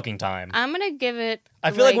long fucking time. I'm gonna give it. I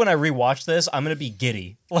feel like when I rewatch this, I'm going to be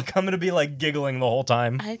giddy. Like I'm going to be like giggling the whole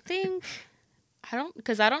time. I think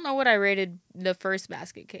because I don't know what I rated the first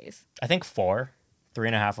Basket Case. I think 4,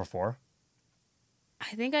 3.5 or 4.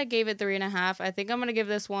 I think I gave it 3.5. I think I'm gonna give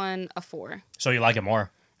this one a 4. So you like it more.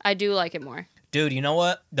 I do like it more. Dude, you know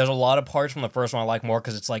what? There's a lot of parts from the first one I like more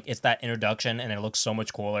because it's that introduction and it looks so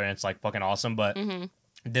much cooler and it's like fucking awesome. But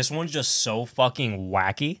this one's just so fucking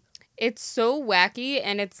wacky. It's so wacky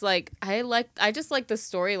and it's like I just like the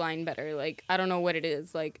storyline better. Like I don't know what it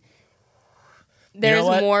is. Like there's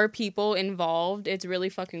more people involved. It's really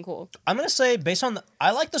fucking cool. I'm gonna say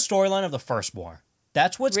I like the storyline of the first more.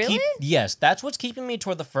 That's what's that's what's keeping me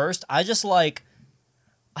toward the first.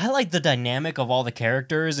 I like the dynamic of all the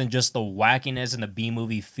characters and just the wackiness and the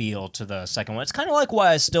B-movie feel to the second one. It's kind of like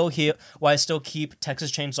why I still keep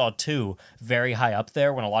Texas Chainsaw 2 very high up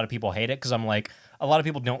there when a lot of people hate it because I'm like a lot of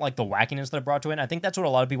people don't like the wackiness that it brought to it. And I think that's what a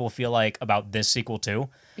lot of people feel like about this sequel too.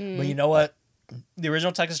 But you know what? The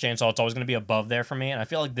original Texas Chainsaw, it's always going to be above there for me, and I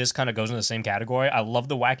feel like this kind of goes in the same category. I love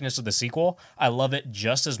the wackiness of the sequel. I love it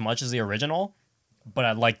just as much as the original, but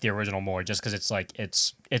I like the original more just because it's like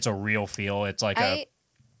it's a real feel. It's like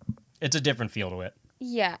it's a different feel to it.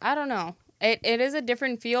 Yeah, I don't know. It is a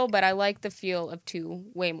different feel, but I like the feel of 2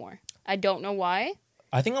 way more. I don't know why.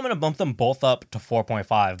 I think I'm going to bump them both up to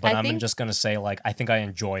 4.5, but I'm just going to say, like, I think I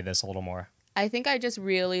enjoy this a little more. I think I just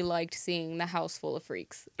really liked seeing the house full of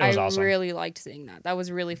freaks. It was awesome. I really liked seeing that. That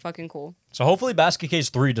was really fucking cool. So hopefully Basket Case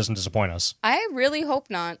 3 doesn't disappoint us. I really hope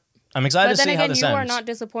not. I'm excited to see how this ends. But then again, you are not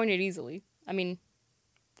disappointed easily. I mean...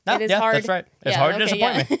 No, it is hard. That's right. It's hard to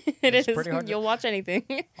disappoint me. It's pretty hard. You'll watch anything.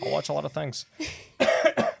 I'll watch a lot of things.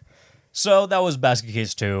 So that was Basket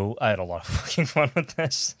Case 2. I had a lot of fucking fun with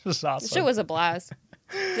this. It was awesome. This shit was a blast.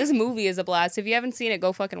 This movie is a blast. If you haven't seen it,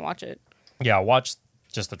 go fucking watch it. Yeah, watch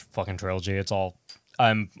just the fucking trilogy. It's all...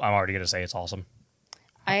 I'm already going to say it's awesome.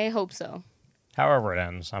 I hope so. However it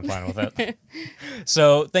ends, I'm fine with it.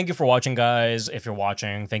 So thank you for watching, guys. If you're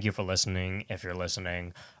watching, thank you for listening. If you're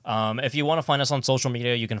listening, if you want to find us on social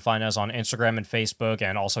media, you can find us on Instagram and Facebook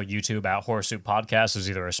and also YouTube at Horror Soup Podcast. There's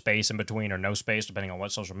either a space in between or no space, depending on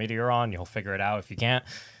what social media you're on. You'll figure it out. If you can't,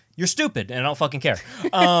 you're stupid, and I don't fucking care.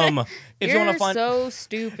 You're so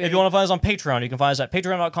stupid. If you want to find us on Patreon, you can find us at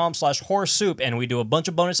patreon.com/horrorsoup, and we do a bunch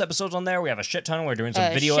of bonus episodes on there. We have a shit ton. We're doing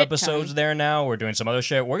some video episodes there now. We're doing some other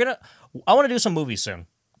shit. I want to do some movies soon.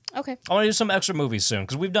 Okay. I want to do some extra movies soon,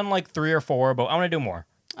 because we've done like 3 or 4, but I want to do more.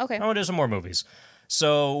 Okay. I want to do some more movies.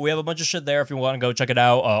 So we have a bunch of shit there. If you want to go check it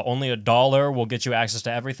out, only $1 will get you access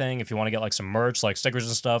to everything. If you want to get like some merch, like stickers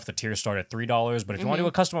and stuff, the tiers start at $3. But if you want to do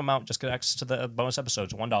a custom amount, just get access to the bonus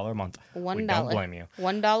episodes, $1 a month. $1. We don't blame you.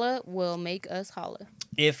 $1 will make us holler.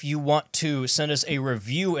 If you want to send us a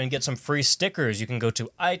review and get some free stickers, you can go to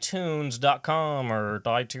iTunes.com or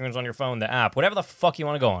iTunes on your phone, the app, whatever the fuck you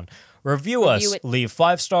want to go on. Review us, leave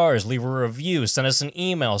 5 stars, leave a review, send us an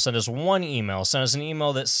email, send us one email, send us an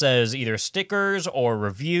email that says either stickers or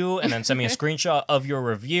review, and then send me a screenshot of your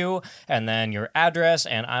review and then your address,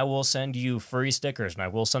 and I will send you free stickers, and I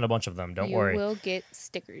will send a bunch of them, don't worry. You will get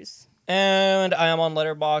stickers. And I am on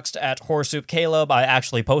Letterboxd at Horror Soup Caleb. I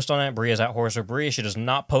actually post on it. Bria's at Horror Soup Bria. She does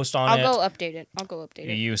not post on it. I'll go update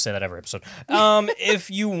it. You say that every episode.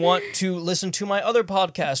 If you want to listen to my other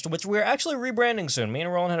podcast, which we're actually rebranding soon. Me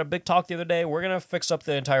and Roland had a big talk the other day. We're going to fix up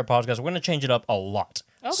the entire podcast. We're going to change it up a lot.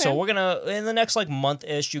 Okay. So we're gonna in the next like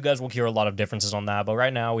month-ish, you guys will hear a lot of differences on that. But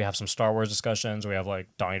right now we have some Star Wars discussions. We have like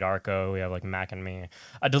Donnie Darko. We have like Mac and Me.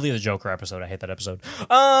 I deleted the Joker episode. I hate that episode.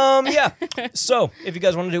 Yeah. So if you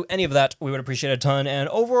guys want to do any of that, we would appreciate a ton. And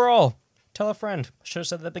overall, tell a friend. I should have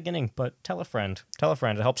said that at the beginning, but tell a friend. Tell a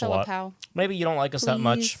friend. It helps Tell a a lot. pal. Maybe you don't like us that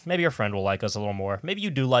much. Please. Maybe your friend will like us a little more. Maybe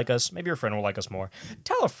you do like us. Maybe your friend will like us more.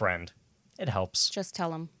 Tell a friend. It helps. Just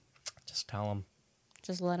tell them. Just tell them.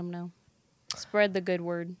 Just let them know. Spread the good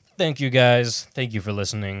word. Thank you guys. Thank you for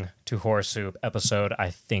listening to Horror Soup episode, I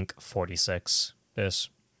think, 46. This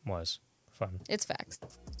was fun. It's facts.